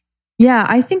breeds? Yeah,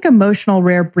 I think emotional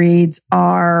rare breeds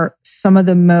are some of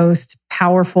the most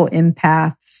powerful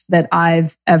empaths that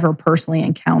I've ever personally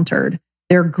encountered.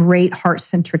 They're great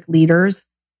heart-centric leaders.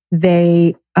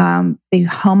 They hum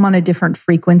on a different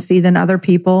frequency than other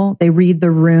people. They read the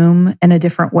room in a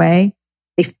different way.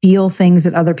 They feel things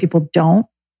that other people don't.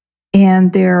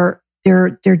 And they're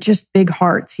just big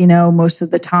hearts, most of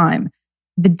the time.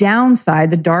 The downside,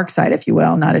 the dark side, if you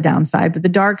will, not a downside, but the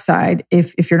dark side,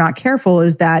 if you're not careful,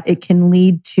 is that it can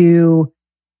lead to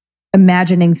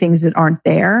imagining things that aren't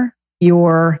there.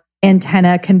 Your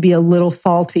antenna can be a little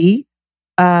faulty.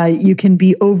 You can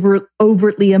be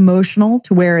overtly emotional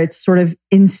to where it's sort of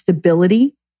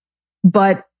instability.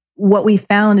 But what we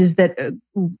found is that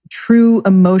true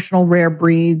emotional rare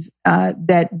breeds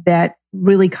that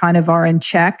really kind of are in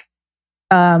check,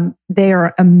 they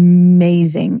are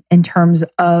amazing in terms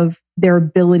of their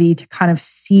ability to kind of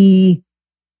see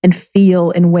and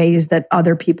feel in ways that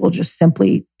other people just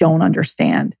simply don't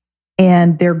understand.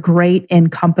 And they're great in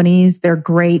companies. They're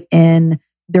great in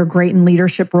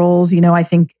leadership roles. I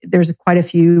think there's quite a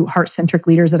few heart-centric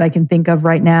leaders that I can think of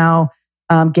right now.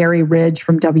 Gary Ridge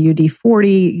from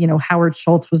WD-40, Howard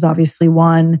Schultz was obviously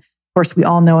one. Of course, we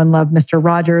all know and love Mr.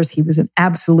 Rogers. He was an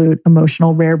absolute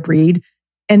emotional rare breed.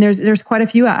 And there's quite a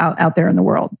few out there in the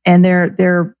world. And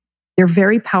they're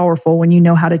very powerful when you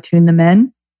know how to tune them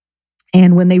in.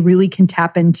 And when they really can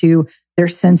tap into their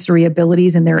sensory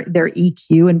abilities and their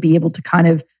EQ and be able to kind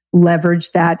of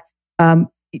leverage that.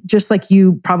 Just like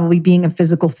you probably being a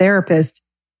physical therapist,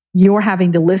 you're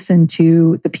having to listen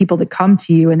to the people that come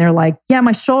to you and they're like, yeah,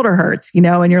 my shoulder hurts,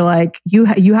 and you're like, you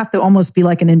have to almost be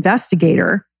like an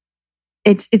investigator.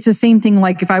 It's the same thing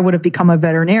like if I would have become a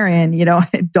veterinarian,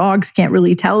 dogs can't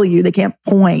really tell you, they can't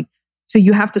point. So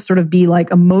you have to sort of be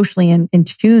like emotionally in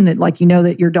tune that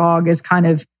that your dog is kind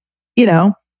of,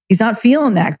 he's not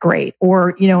feeling that great. Or,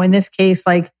 in this case,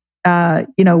 like,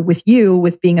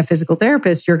 with being a physical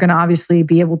therapist, you're going to obviously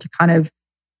be able to kind of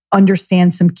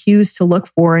understand some cues to look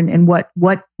for and what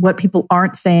people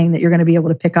aren't saying that you're going to be able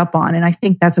to pick up on. And I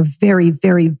think that's a very,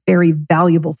 very, very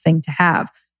valuable thing to have.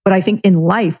 But I think in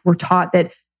life, we're taught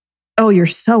that, oh, you're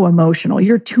so emotional.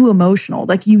 You're too emotional.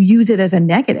 Like you use it as a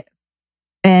negative.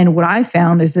 And what I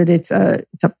found is that it's a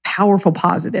powerful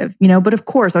positive, but of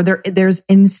course, there's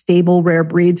unstable rare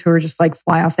breeds who are just like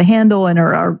fly off the handle and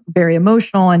are very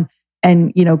emotional and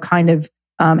kind of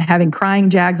having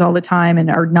crying jags all the time and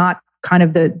are not kind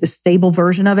of the stable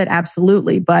version of it.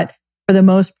 Absolutely. But for the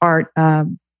most part,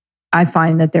 I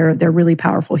find that they're really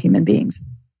powerful human beings.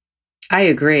 I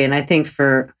agree. And I think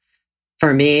for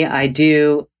me, I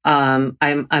do I'm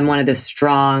one of the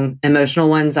strong emotional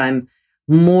ones. I'm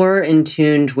more in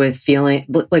tune with feeling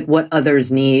like what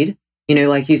others need.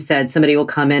 Like you said, somebody will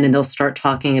come in and they'll start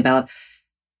talking about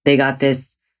they got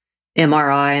this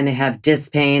MRI and they have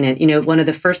disc pain. And, one of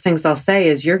the first things I'll say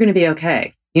is, you're going to be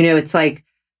okay. It's like,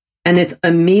 and it's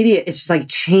immediate. It's just like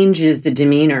changes the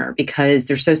demeanor because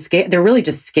they're so scared. They're really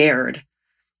just scared.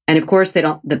 And of course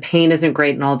the pain isn't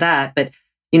great and all that. But,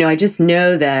 I just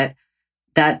know that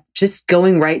just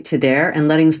going right to there and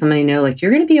letting somebody know, like,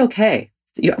 you're going to be okay.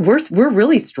 We're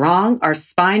really strong. Our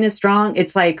spine is strong.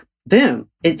 It's like, boom.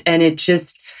 And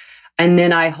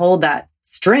then I hold that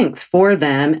strength for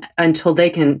them until they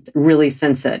can really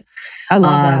sense it. I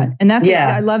love that. And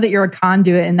I love that you're a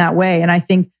conduit in that way. And I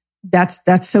think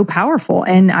that's so powerful.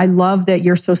 And I love that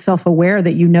you're so self-aware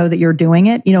that you know that you're doing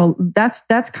it.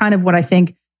 That's kind of what I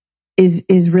think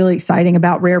is really exciting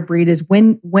about Rare Breed is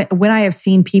when I have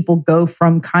seen people go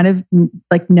from kind of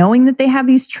like knowing that they have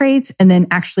these traits and then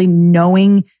actually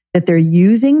knowing that they're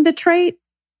using the trait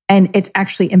and it's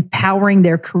actually empowering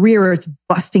their career. It's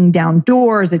busting down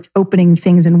doors. It's opening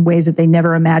things in ways that they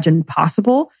never imagined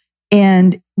possible.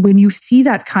 And when you see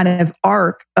that kind of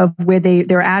arc of where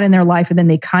they're at in their life and then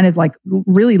they kind of like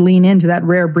really lean into that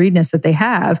rare breedness that they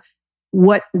have,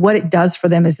 what it does for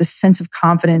them is this sense of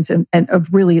confidence and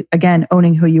of really, again,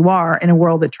 owning who you are in a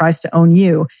world that tries to own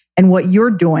you. And what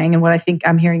you're doing, and what I think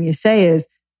I'm hearing you say is,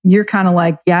 you're kind of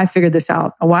like, yeah, I figured this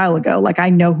out a while ago. Like, I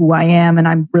know who I am and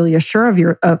I'm really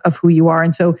assured of who you are.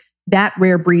 And so that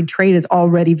rare breed trait is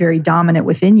already very dominant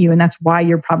within you. And that's why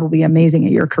you're probably amazing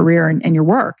at your career and your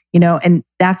work, and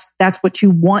that's what you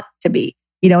want to be.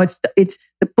 It's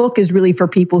the book is really for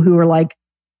people who are like,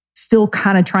 still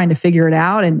kind of trying to figure it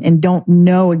out and don't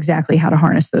know exactly how to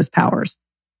harness those powers.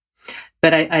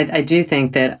 But I do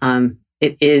think that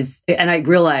it is, and I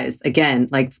realize again,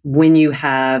 like when you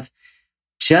have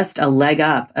just a leg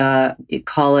up,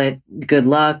 call it good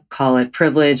luck, call it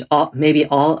privilege,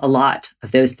 a lot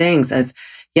of those things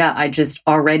I just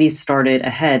already started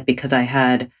ahead because I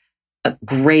had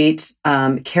great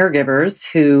caregivers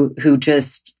who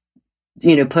just,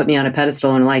 put me on a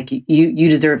pedestal and like, you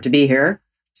deserve to be here.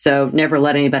 So never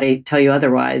let anybody tell you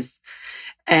otherwise.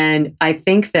 And I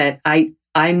think that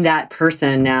I'm that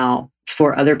person now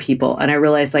for other people. And I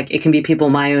realize like it can be people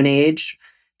my own age,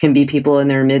 can be people in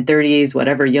their mid-30s,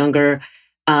 whatever, younger,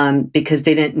 because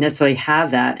they didn't necessarily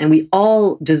have that. And we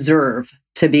all deserve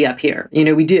to be up here.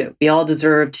 We do. We all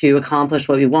deserve to accomplish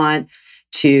what we want,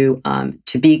 to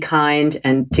be kind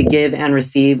and to give and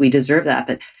receive. We deserve that.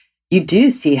 But you do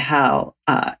see how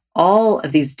all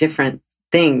of these different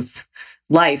things,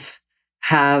 life,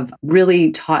 have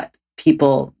really taught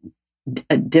people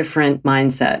a different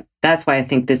mindset. That's why I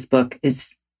think this book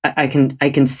is, I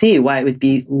can see why it would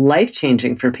be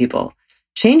life-changing for people.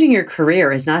 Changing your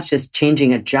career is not just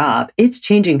changing a job, it's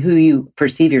changing who you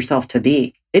perceive yourself to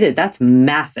be. It is. That's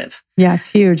massive. Yeah, it's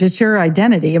huge. It's your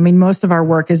identity. I mean, most of our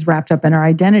work is wrapped up in our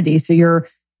identity. So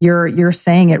you're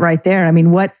saying it right there. I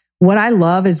mean, what I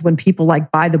love is when people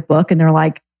like buy the book and they're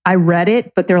like, I read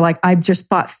it, but they're like, I just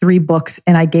bought 3 books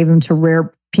and I gave them to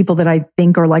rare people that I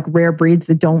think are like rare breeds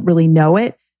that don't really know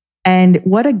it. And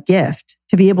what a gift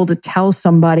to be able to tell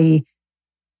somebody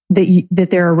that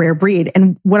they're a rare breed.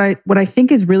 And what I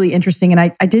think is really interesting, and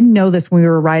I didn't know this when we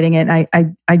were writing it.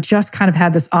 And I just kind of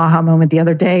had this aha moment the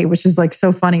other day, which is like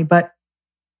so funny. But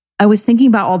I was thinking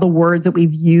about all the words that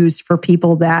we've used for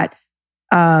people that,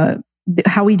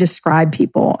 how we describe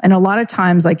people. And a lot of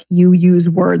times, like you use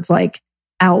words like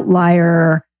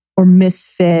outlier or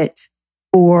misfit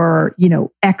or,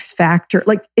 X factor.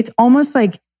 Like it's almost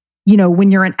like,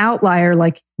 when you're an outlier,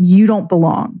 like you don't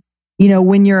belong.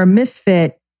 When you're a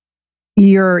misfit,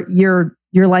 you're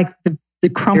like the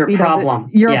crump. You're a problem.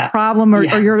 You're a problem, or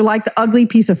you're like the ugly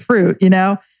piece of fruit.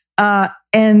 And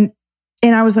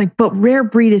I was like, but rare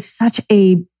breed is such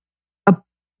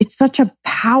it's such a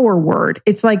power word.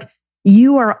 It's like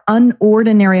you are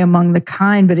unordinary among the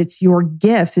kind, but it's your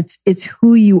gifts. It's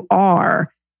who you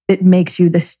are that makes you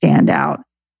the standout.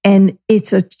 And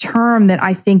it's a term that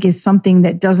I think is something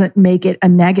that doesn't make it a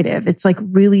negative. It's like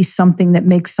really something that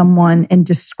makes someone and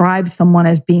describes someone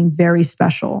as being very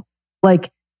special. Like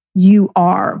you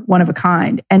are one of a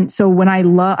kind. And so when I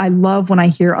love when I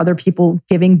hear other people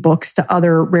giving books to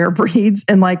other rare breeds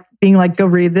and like being like, go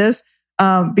read this,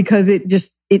 because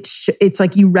it's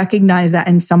like you recognize that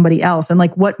in somebody else. And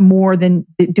like, what more do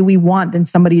we want than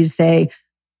somebody to say,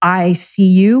 I see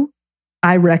you,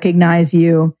 I recognize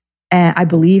you, and I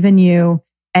believe in you.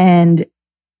 And,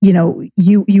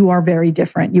 you are very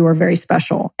different. You are very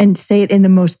special. And say it in the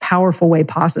most powerful way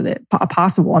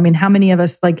possible. I mean, how many of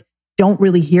us like don't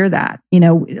really hear that. You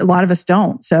know, a lot of us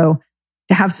don't. So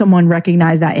to have someone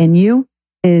recognize that in you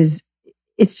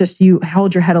it's just, you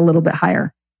hold your head a little bit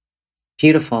higher.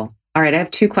 Beautiful. All right. I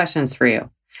have two questions for you.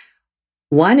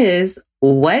 One is,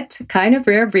 what kind of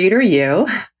rare breed are you?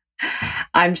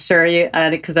 I'm sure you,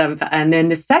 and then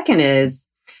the second is,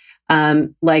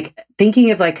 like thinking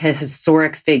of like a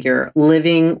historic figure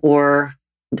living or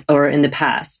in the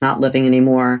past, not living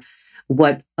anymore,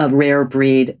 what a rare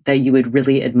breed that you would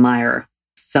really admire,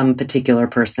 some particular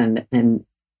person, and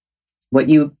what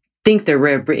you think they're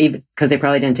rare breed, because they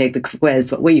probably didn't take the quiz,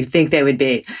 but what you think they would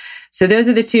be. So those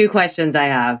are the two questions I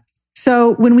have.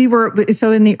 So in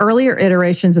the earlier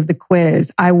iterations of the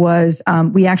quiz,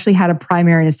 we actually had a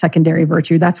primary and a secondary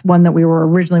virtue. That's one that we were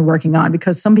originally working on,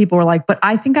 because some people were like, but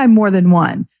I think I'm more than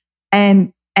one.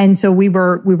 And so we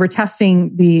were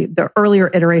testing the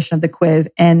earlier iteration of the quiz,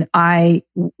 and I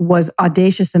was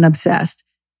audacious and obsessed.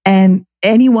 And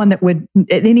anyone that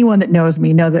knows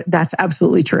me know that that's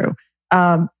absolutely true.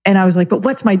 And I was like, but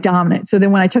what's my dominant? So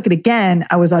then when I took it again,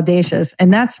 I was audacious.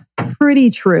 And that's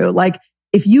pretty true. Like,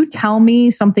 if you tell me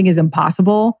something is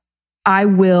impossible, I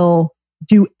will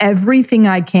do everything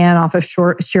I can off of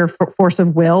sheer force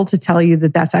of will to tell you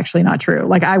that that's actually not true.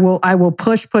 Like, I will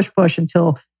push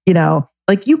until, you know,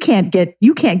 like you can't get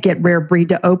rare breed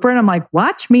to Oprah. And I'm like,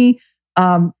 watch me.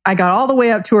 I got all the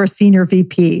way up to our senior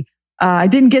VP. I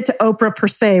didn't get to Oprah per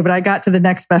se, but I got to the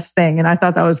next best thing. And I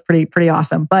thought that was pretty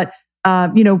awesome. But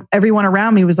you know, everyone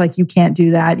around me was like, you can't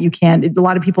do that. You can't. A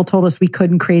lot of people told us we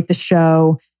couldn't create the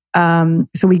show.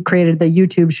 So we created the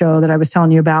YouTube show that I was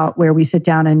telling you about, where we sit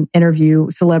down and interview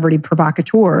celebrity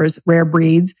provocateurs, rare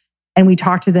breeds, and we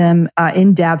talk to them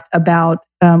in depth about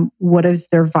what is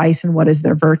their vice and what is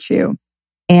their virtue.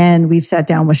 And we've sat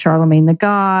down with Charlemagne the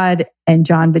God and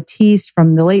John Batiste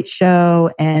from The Late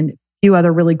Show and a few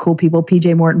other really cool people,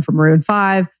 PJ Morton from Maroon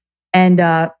 5. And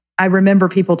I remember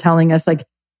people telling us, like,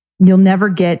 you'll never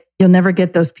get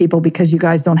those people because you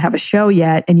guys don't have a show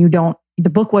yet, and the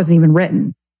book wasn't even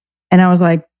written. And I was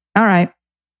like, all right,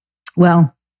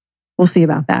 well, we'll see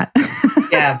about that.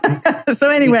 Yeah. So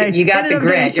anyway, you got the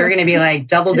grit. You're going to be like,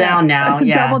 double down now.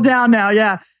 Yeah. Double down now.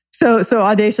 Yeah. So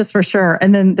audacious for sure.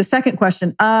 And then the second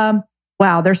question,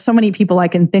 wow, there's so many people I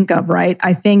can think of, right?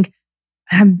 I think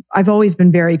I've always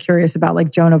been very curious about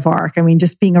like Joan of Arc. I mean,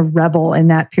 just being a rebel in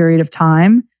that period of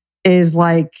time is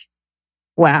like,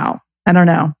 wow, I don't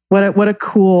know. What a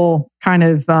cool kind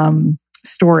of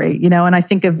story, you know? And I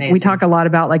think we talk a lot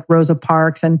about like Rosa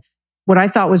Parks, and what I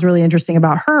thought was really interesting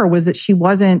about her was that she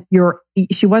wasn't your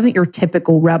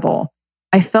typical rebel.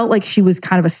 I felt like she was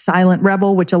kind of a silent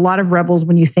rebel, which a lot of rebels,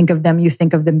 when you think of them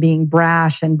being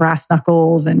brash and brass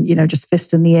knuckles and, you know, just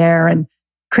fist in the air and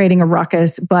creating a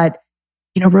ruckus. But,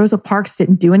 you know, Rosa Parks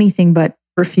didn't do anything but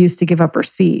refuse to give up her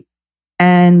seat.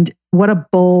 And what a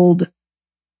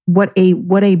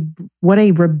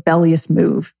rebellious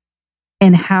move,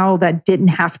 and how that didn't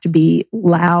have to be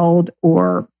loud,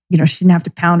 or, you know, she didn't have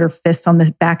to pound her fist on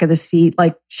the back of the seat.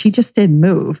 Like, she just did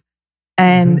move.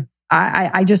 And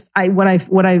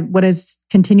what has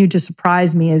continued to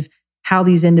surprise me is how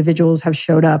these individuals have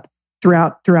showed up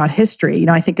throughout history. You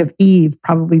know, I think of Eve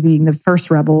probably being the first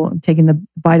rebel, taking the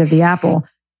bite of the apple.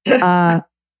 But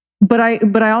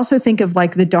I also think of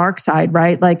like the dark side,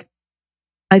 right? Like,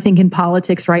 I think in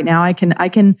politics right now,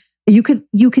 you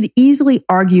could easily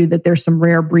argue that there's some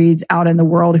rare breeds out in the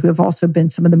world who have also been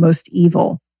some of the most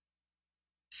evil.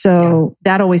 So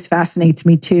that always fascinates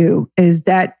me too, is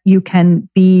that you can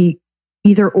be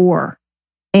either or,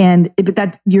 but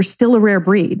that you're still a rare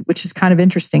breed, which is kind of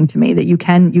interesting to me, that you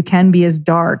can be as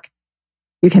dark,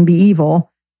 you can be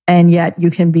evil, and yet you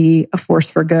can be a force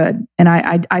for good. And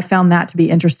I found that to be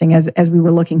interesting as we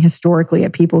were looking historically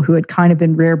at people who had kind of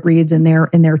been rare breeds in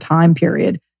their time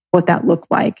period, what that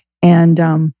looked like. And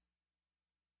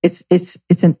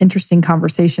it's an interesting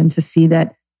conversation to see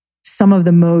that some of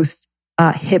the most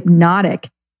hypnotic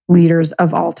leaders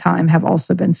of all time have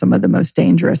also been some of the most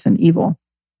dangerous and evil.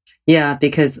 Yeah,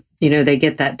 because, you know, they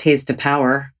get that taste of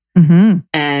power. Mm-hmm.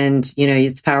 And, you know,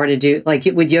 it's power to do, like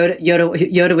with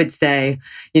Yoda would say,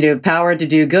 you know, power to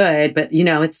do good. But, you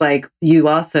know, it's like you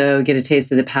also get a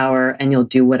taste of the power and you'll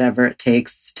do whatever it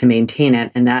takes to maintain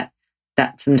it. And that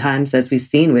sometimes, as we've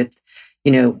seen with,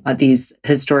 you know, these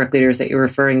historic leaders that you're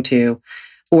referring to,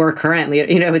 or currently,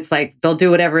 you know, it's like they'll do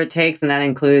whatever it takes. And that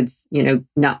includes, you know,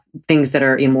 not things that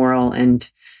are immoral and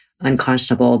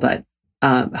unconscionable, but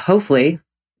hopefully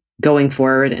going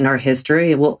forward in our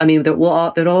history,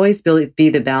 there'll always be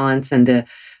the balance and the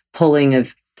pulling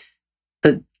of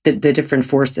the different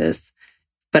forces.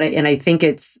 But I think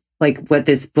it's like what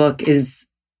this book is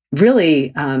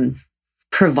really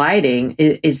providing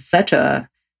is such a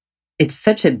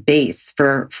base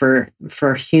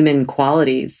for human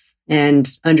qualities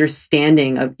and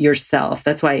understanding of yourself.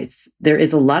 That's why there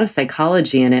is a lot of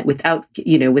psychology in it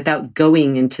without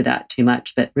going into that too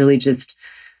much, but really just,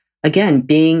 again,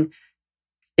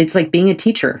 it's like being a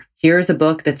teacher. Here's a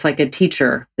book that's like a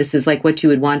teacher. This is like what you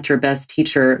would want your best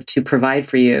teacher to provide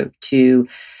for you, to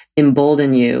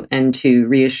embolden you and to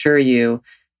reassure you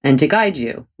and to guide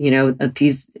you,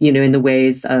 these, in the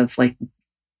ways of like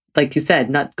you said,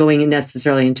 not going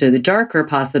necessarily into the darker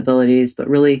possibilities, but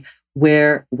really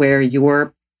where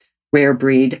your rare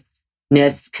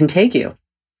breedness can take you.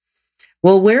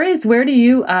 Well, what do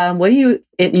you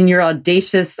in your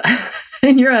audacious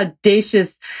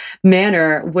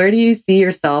manner, where do you see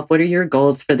yourself? What are your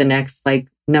goals for the next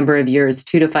number of years,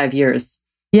 2 to 5 years?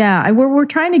 Yeah, we're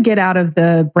trying to get out of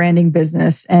the branding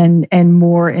business and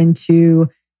more into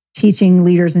teaching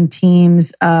leaders and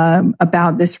teams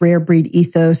about this rare breed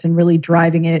ethos and really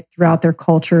driving it throughout their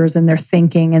cultures and their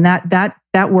thinking. And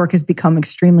that work has become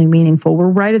extremely meaningful. We're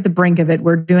right at the brink of it.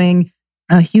 We're doing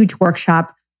a huge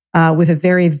workshop with a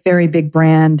very, very big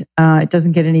brand. It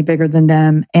doesn't get any bigger than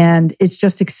them. And it's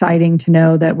just exciting to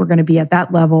know that we're going to be at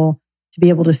that level to be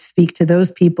able to speak to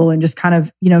those people and just kind of,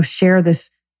 share this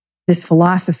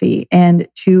philosophy and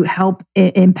to help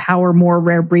empower more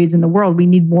rare breeds in the world. We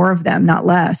need more of them, not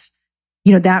less.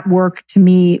 That work to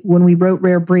me, when we wrote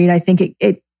Rare Breed, I think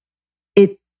it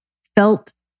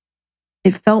felt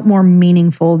more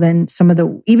meaningful than some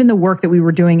of even the work that we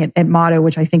were doing at Motto,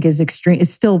 which I think is extreme. It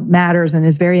still matters and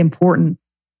is very important.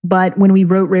 But when we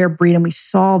wrote Rare Breed and we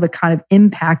saw the kind of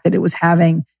impact that it was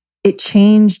having, it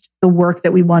changed the work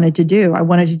that we wanted to do. I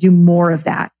wanted to do more of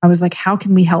that. I was like, how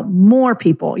can we help more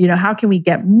people? How can we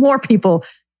get more people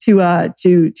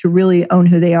to really own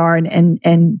who they are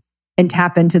and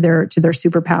tap into their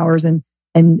superpowers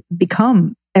and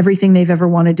become everything they've ever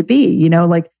wanted to be?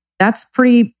 That's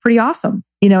pretty awesome.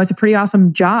 It's a pretty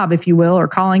awesome job, if you will, or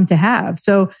calling to have.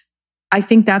 So I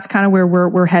think that's kind of where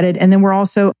we're headed. And then we're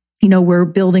also, we're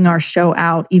building our show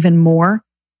out even more.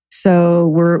 So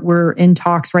we're in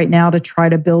talks right now to try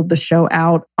to build the show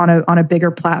out on a bigger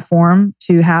platform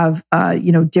to have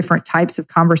different types of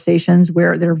conversations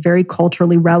where they're very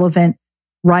culturally relevant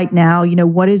right now.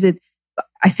 What is it?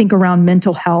 I think around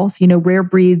mental health, rare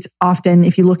breeds often,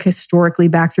 if you look historically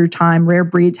back through time, rare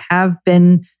breeds have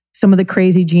been some of the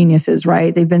crazy geniuses,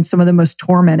 right? They've been some of the most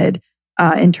tormented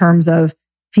in terms of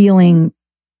feeling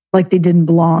like they didn't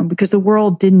belong because the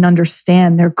world didn't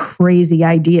understand their crazy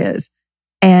ideas.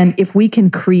 And if we can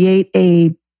create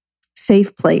a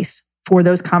safe place for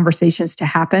those conversations to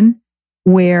happen,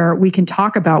 where we can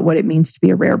talk about what it means to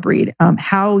be a rare breed,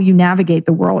 how you navigate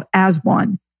the world as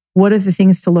one, what are the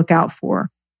things to look out for?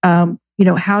 How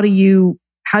do you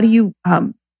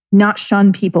not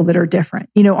shun people that are different?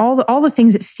 All the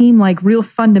things that seem like real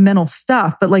fundamental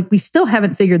stuff, but we still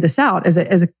haven't figured this out as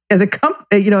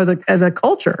a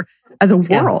culture, as a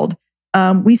world.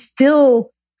 We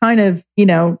still kind of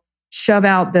shove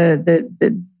out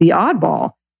the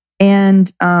oddball.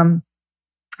 And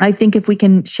I think if we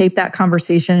can shape that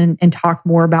conversation and talk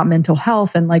more about mental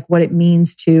health and what it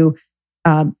means to,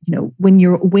 when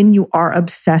you are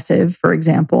obsessive, for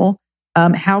example,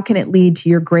 how can it lead to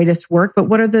your greatest work? But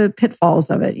what are the pitfalls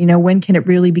of it? When can it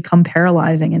really become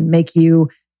paralyzing and make you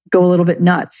go a little bit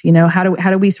nuts? How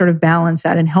do we sort of balance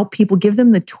that and help people, give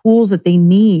them the tools that they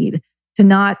need to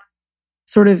not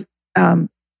sort of,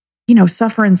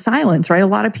 suffer in silence, right? A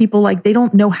lot of people, they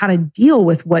don't know how to deal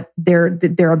with what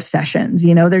their obsessions,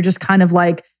 they're just kind of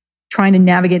trying to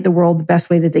navigate the world the best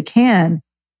way that they can.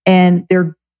 And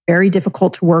they're very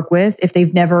difficult to work with if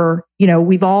they've never,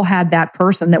 we've all had that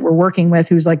person that we're working with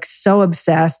who's so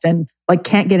obsessed and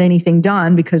can't get anything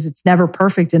done because it's never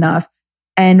perfect enough.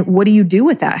 And what do you do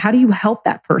with that? How do you help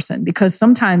that person? Because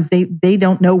sometimes they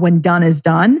don't know when done is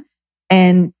done.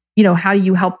 And how do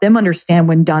you help them understand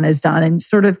when done is done and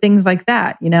sort of things like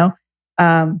that,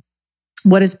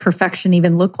 what does perfection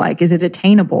even look like? Is it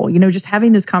attainable? Just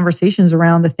having those conversations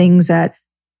around the things that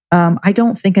I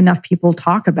don't think enough people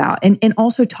talk about, and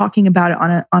also talking about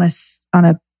it on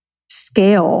a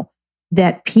scale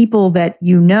that people that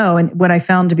and what I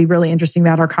found to be really interesting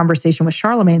about our conversation with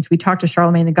Charlemagne, so we talked to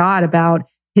Charlemagne the God about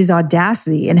his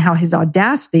audacity and how his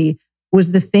audacity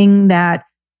was the thing that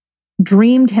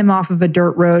dreamed him off of a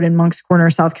dirt road in Moncks Corner,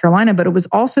 South Carolina, but it was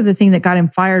also the thing that got him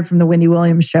fired from the Wendy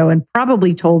Williams show and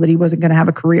probably told that he wasn't going to have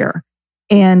a career.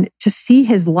 And to see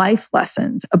his life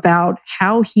lessons about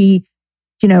how he,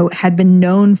 had been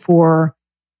known for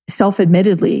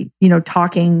self-admittedly,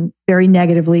 talking very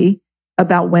negatively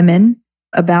about women,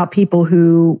 about people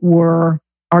who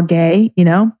are gay,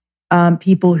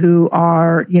 people who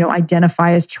are,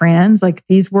 identify as trans. Like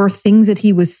these were things that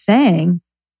he was saying.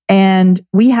 And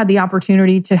we had the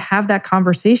opportunity to have that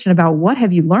conversation about what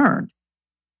have you learned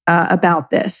about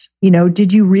this?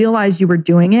 Did you realize you were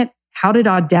doing it? How did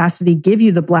Audacity give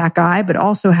you the black eye? But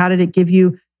also, how did it give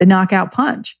you the knockout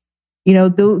punch?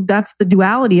 That's the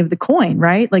duality of the coin,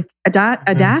 right? Like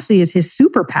Audacity is his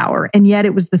superpower. And yet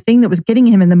it was the thing that was getting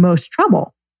him in the most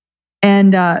trouble.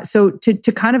 And so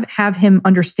to kind of have him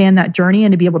understand that journey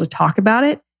and to be able to talk about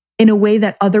it in a way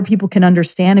that other people can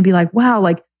understand and be like, wow,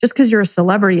 like just because you're a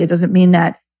celebrity, it doesn't mean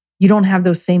that you don't have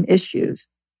those same issues.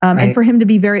 Right. And for him to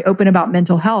be very open about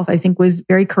mental health, I think was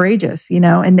very courageous,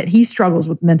 and that he struggles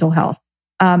with mental health.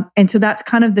 And so that's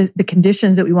kind of the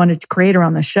conditions that we wanted to create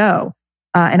around the show.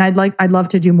 And I'd love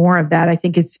to do more of that. I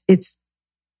think it's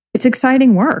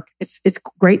exciting work. It's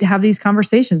great to have these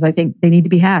conversations. I think they need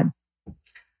to be had.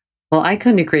 Well, I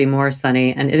couldn't agree more,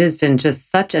 Sunny. And it has been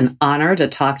just such an honor to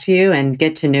talk to you and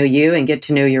get to know you and get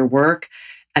to know your work.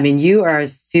 I mean, you are a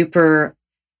super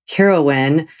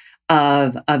heroine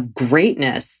of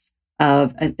greatness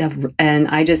and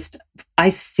I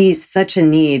see such a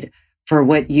need for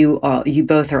what you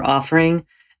both are offering.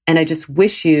 And I just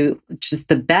wish you just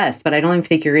the best, but I don't even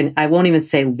think I won't even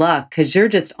say luck because you're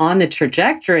just on the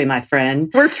trajectory, my friend.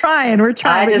 We're trying.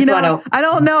 I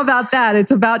don't know about that.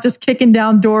 It's about just kicking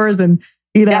down doors and,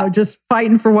 just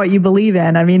fighting for what you believe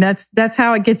in. I mean, that's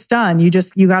how it gets done. You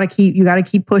got to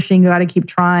keep pushing. You got to keep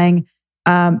trying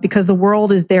because the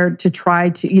world is there to try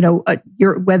to,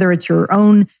 whether it's your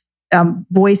own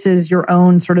voices, your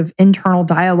own sort of internal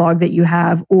dialogue that you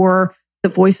have, or the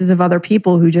voices of other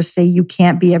people who just say you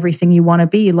can't be everything you want to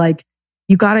be. Like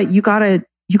you gotta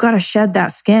shed that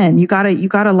skin. You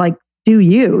gotta like do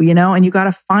you, and you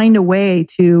gotta find a way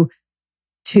to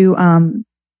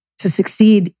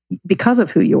succeed because of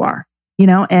who you are,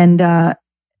 and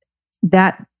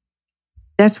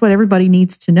that's what everybody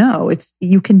needs to know.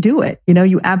 You can do it.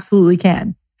 You absolutely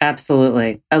can.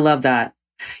 Absolutely. I love that.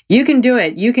 You can do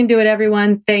it. You can do it,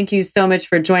 everyone. Thank you so much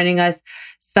for joining us.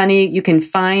 Sunny, you can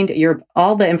find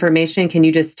all the information. Can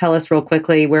you just tell us real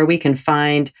quickly where we can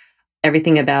find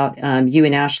everything about you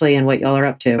and Ashley and what y'all are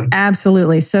up to?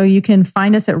 Absolutely. So you can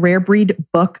find us at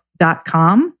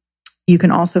rarebreedbook.com. You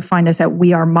can also find us at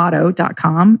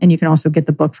wearemotto.com, and you can also get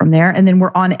the book from there. And then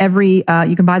we're on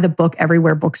you can buy the book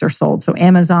everywhere books are sold. So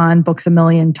Amazon, Books A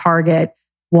Million, Target,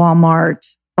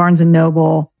 Walmart, Barnes &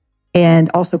 Noble,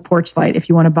 and also Porchlight if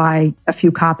you want to buy a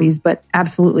few copies, but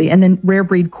absolutely. And then Rare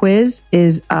Breed Quiz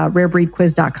is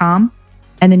rarebreedquiz.com.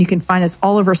 And then you can find us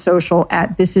all over social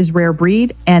at This Is Rare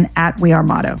Breed and at We Are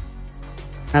Motto.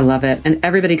 I love it. And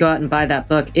everybody go out and buy that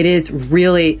book. It is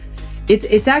really,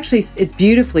 it's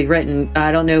beautifully written.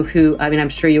 I don't know I'm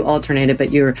sure you alternated,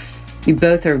 but you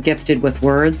both are gifted with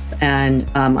words. And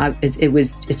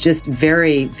it's just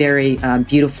very, very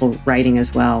beautiful writing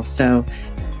as well. So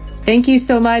thank you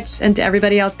so much. And to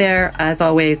everybody out there, as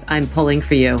always, I'm pulling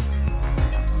for you.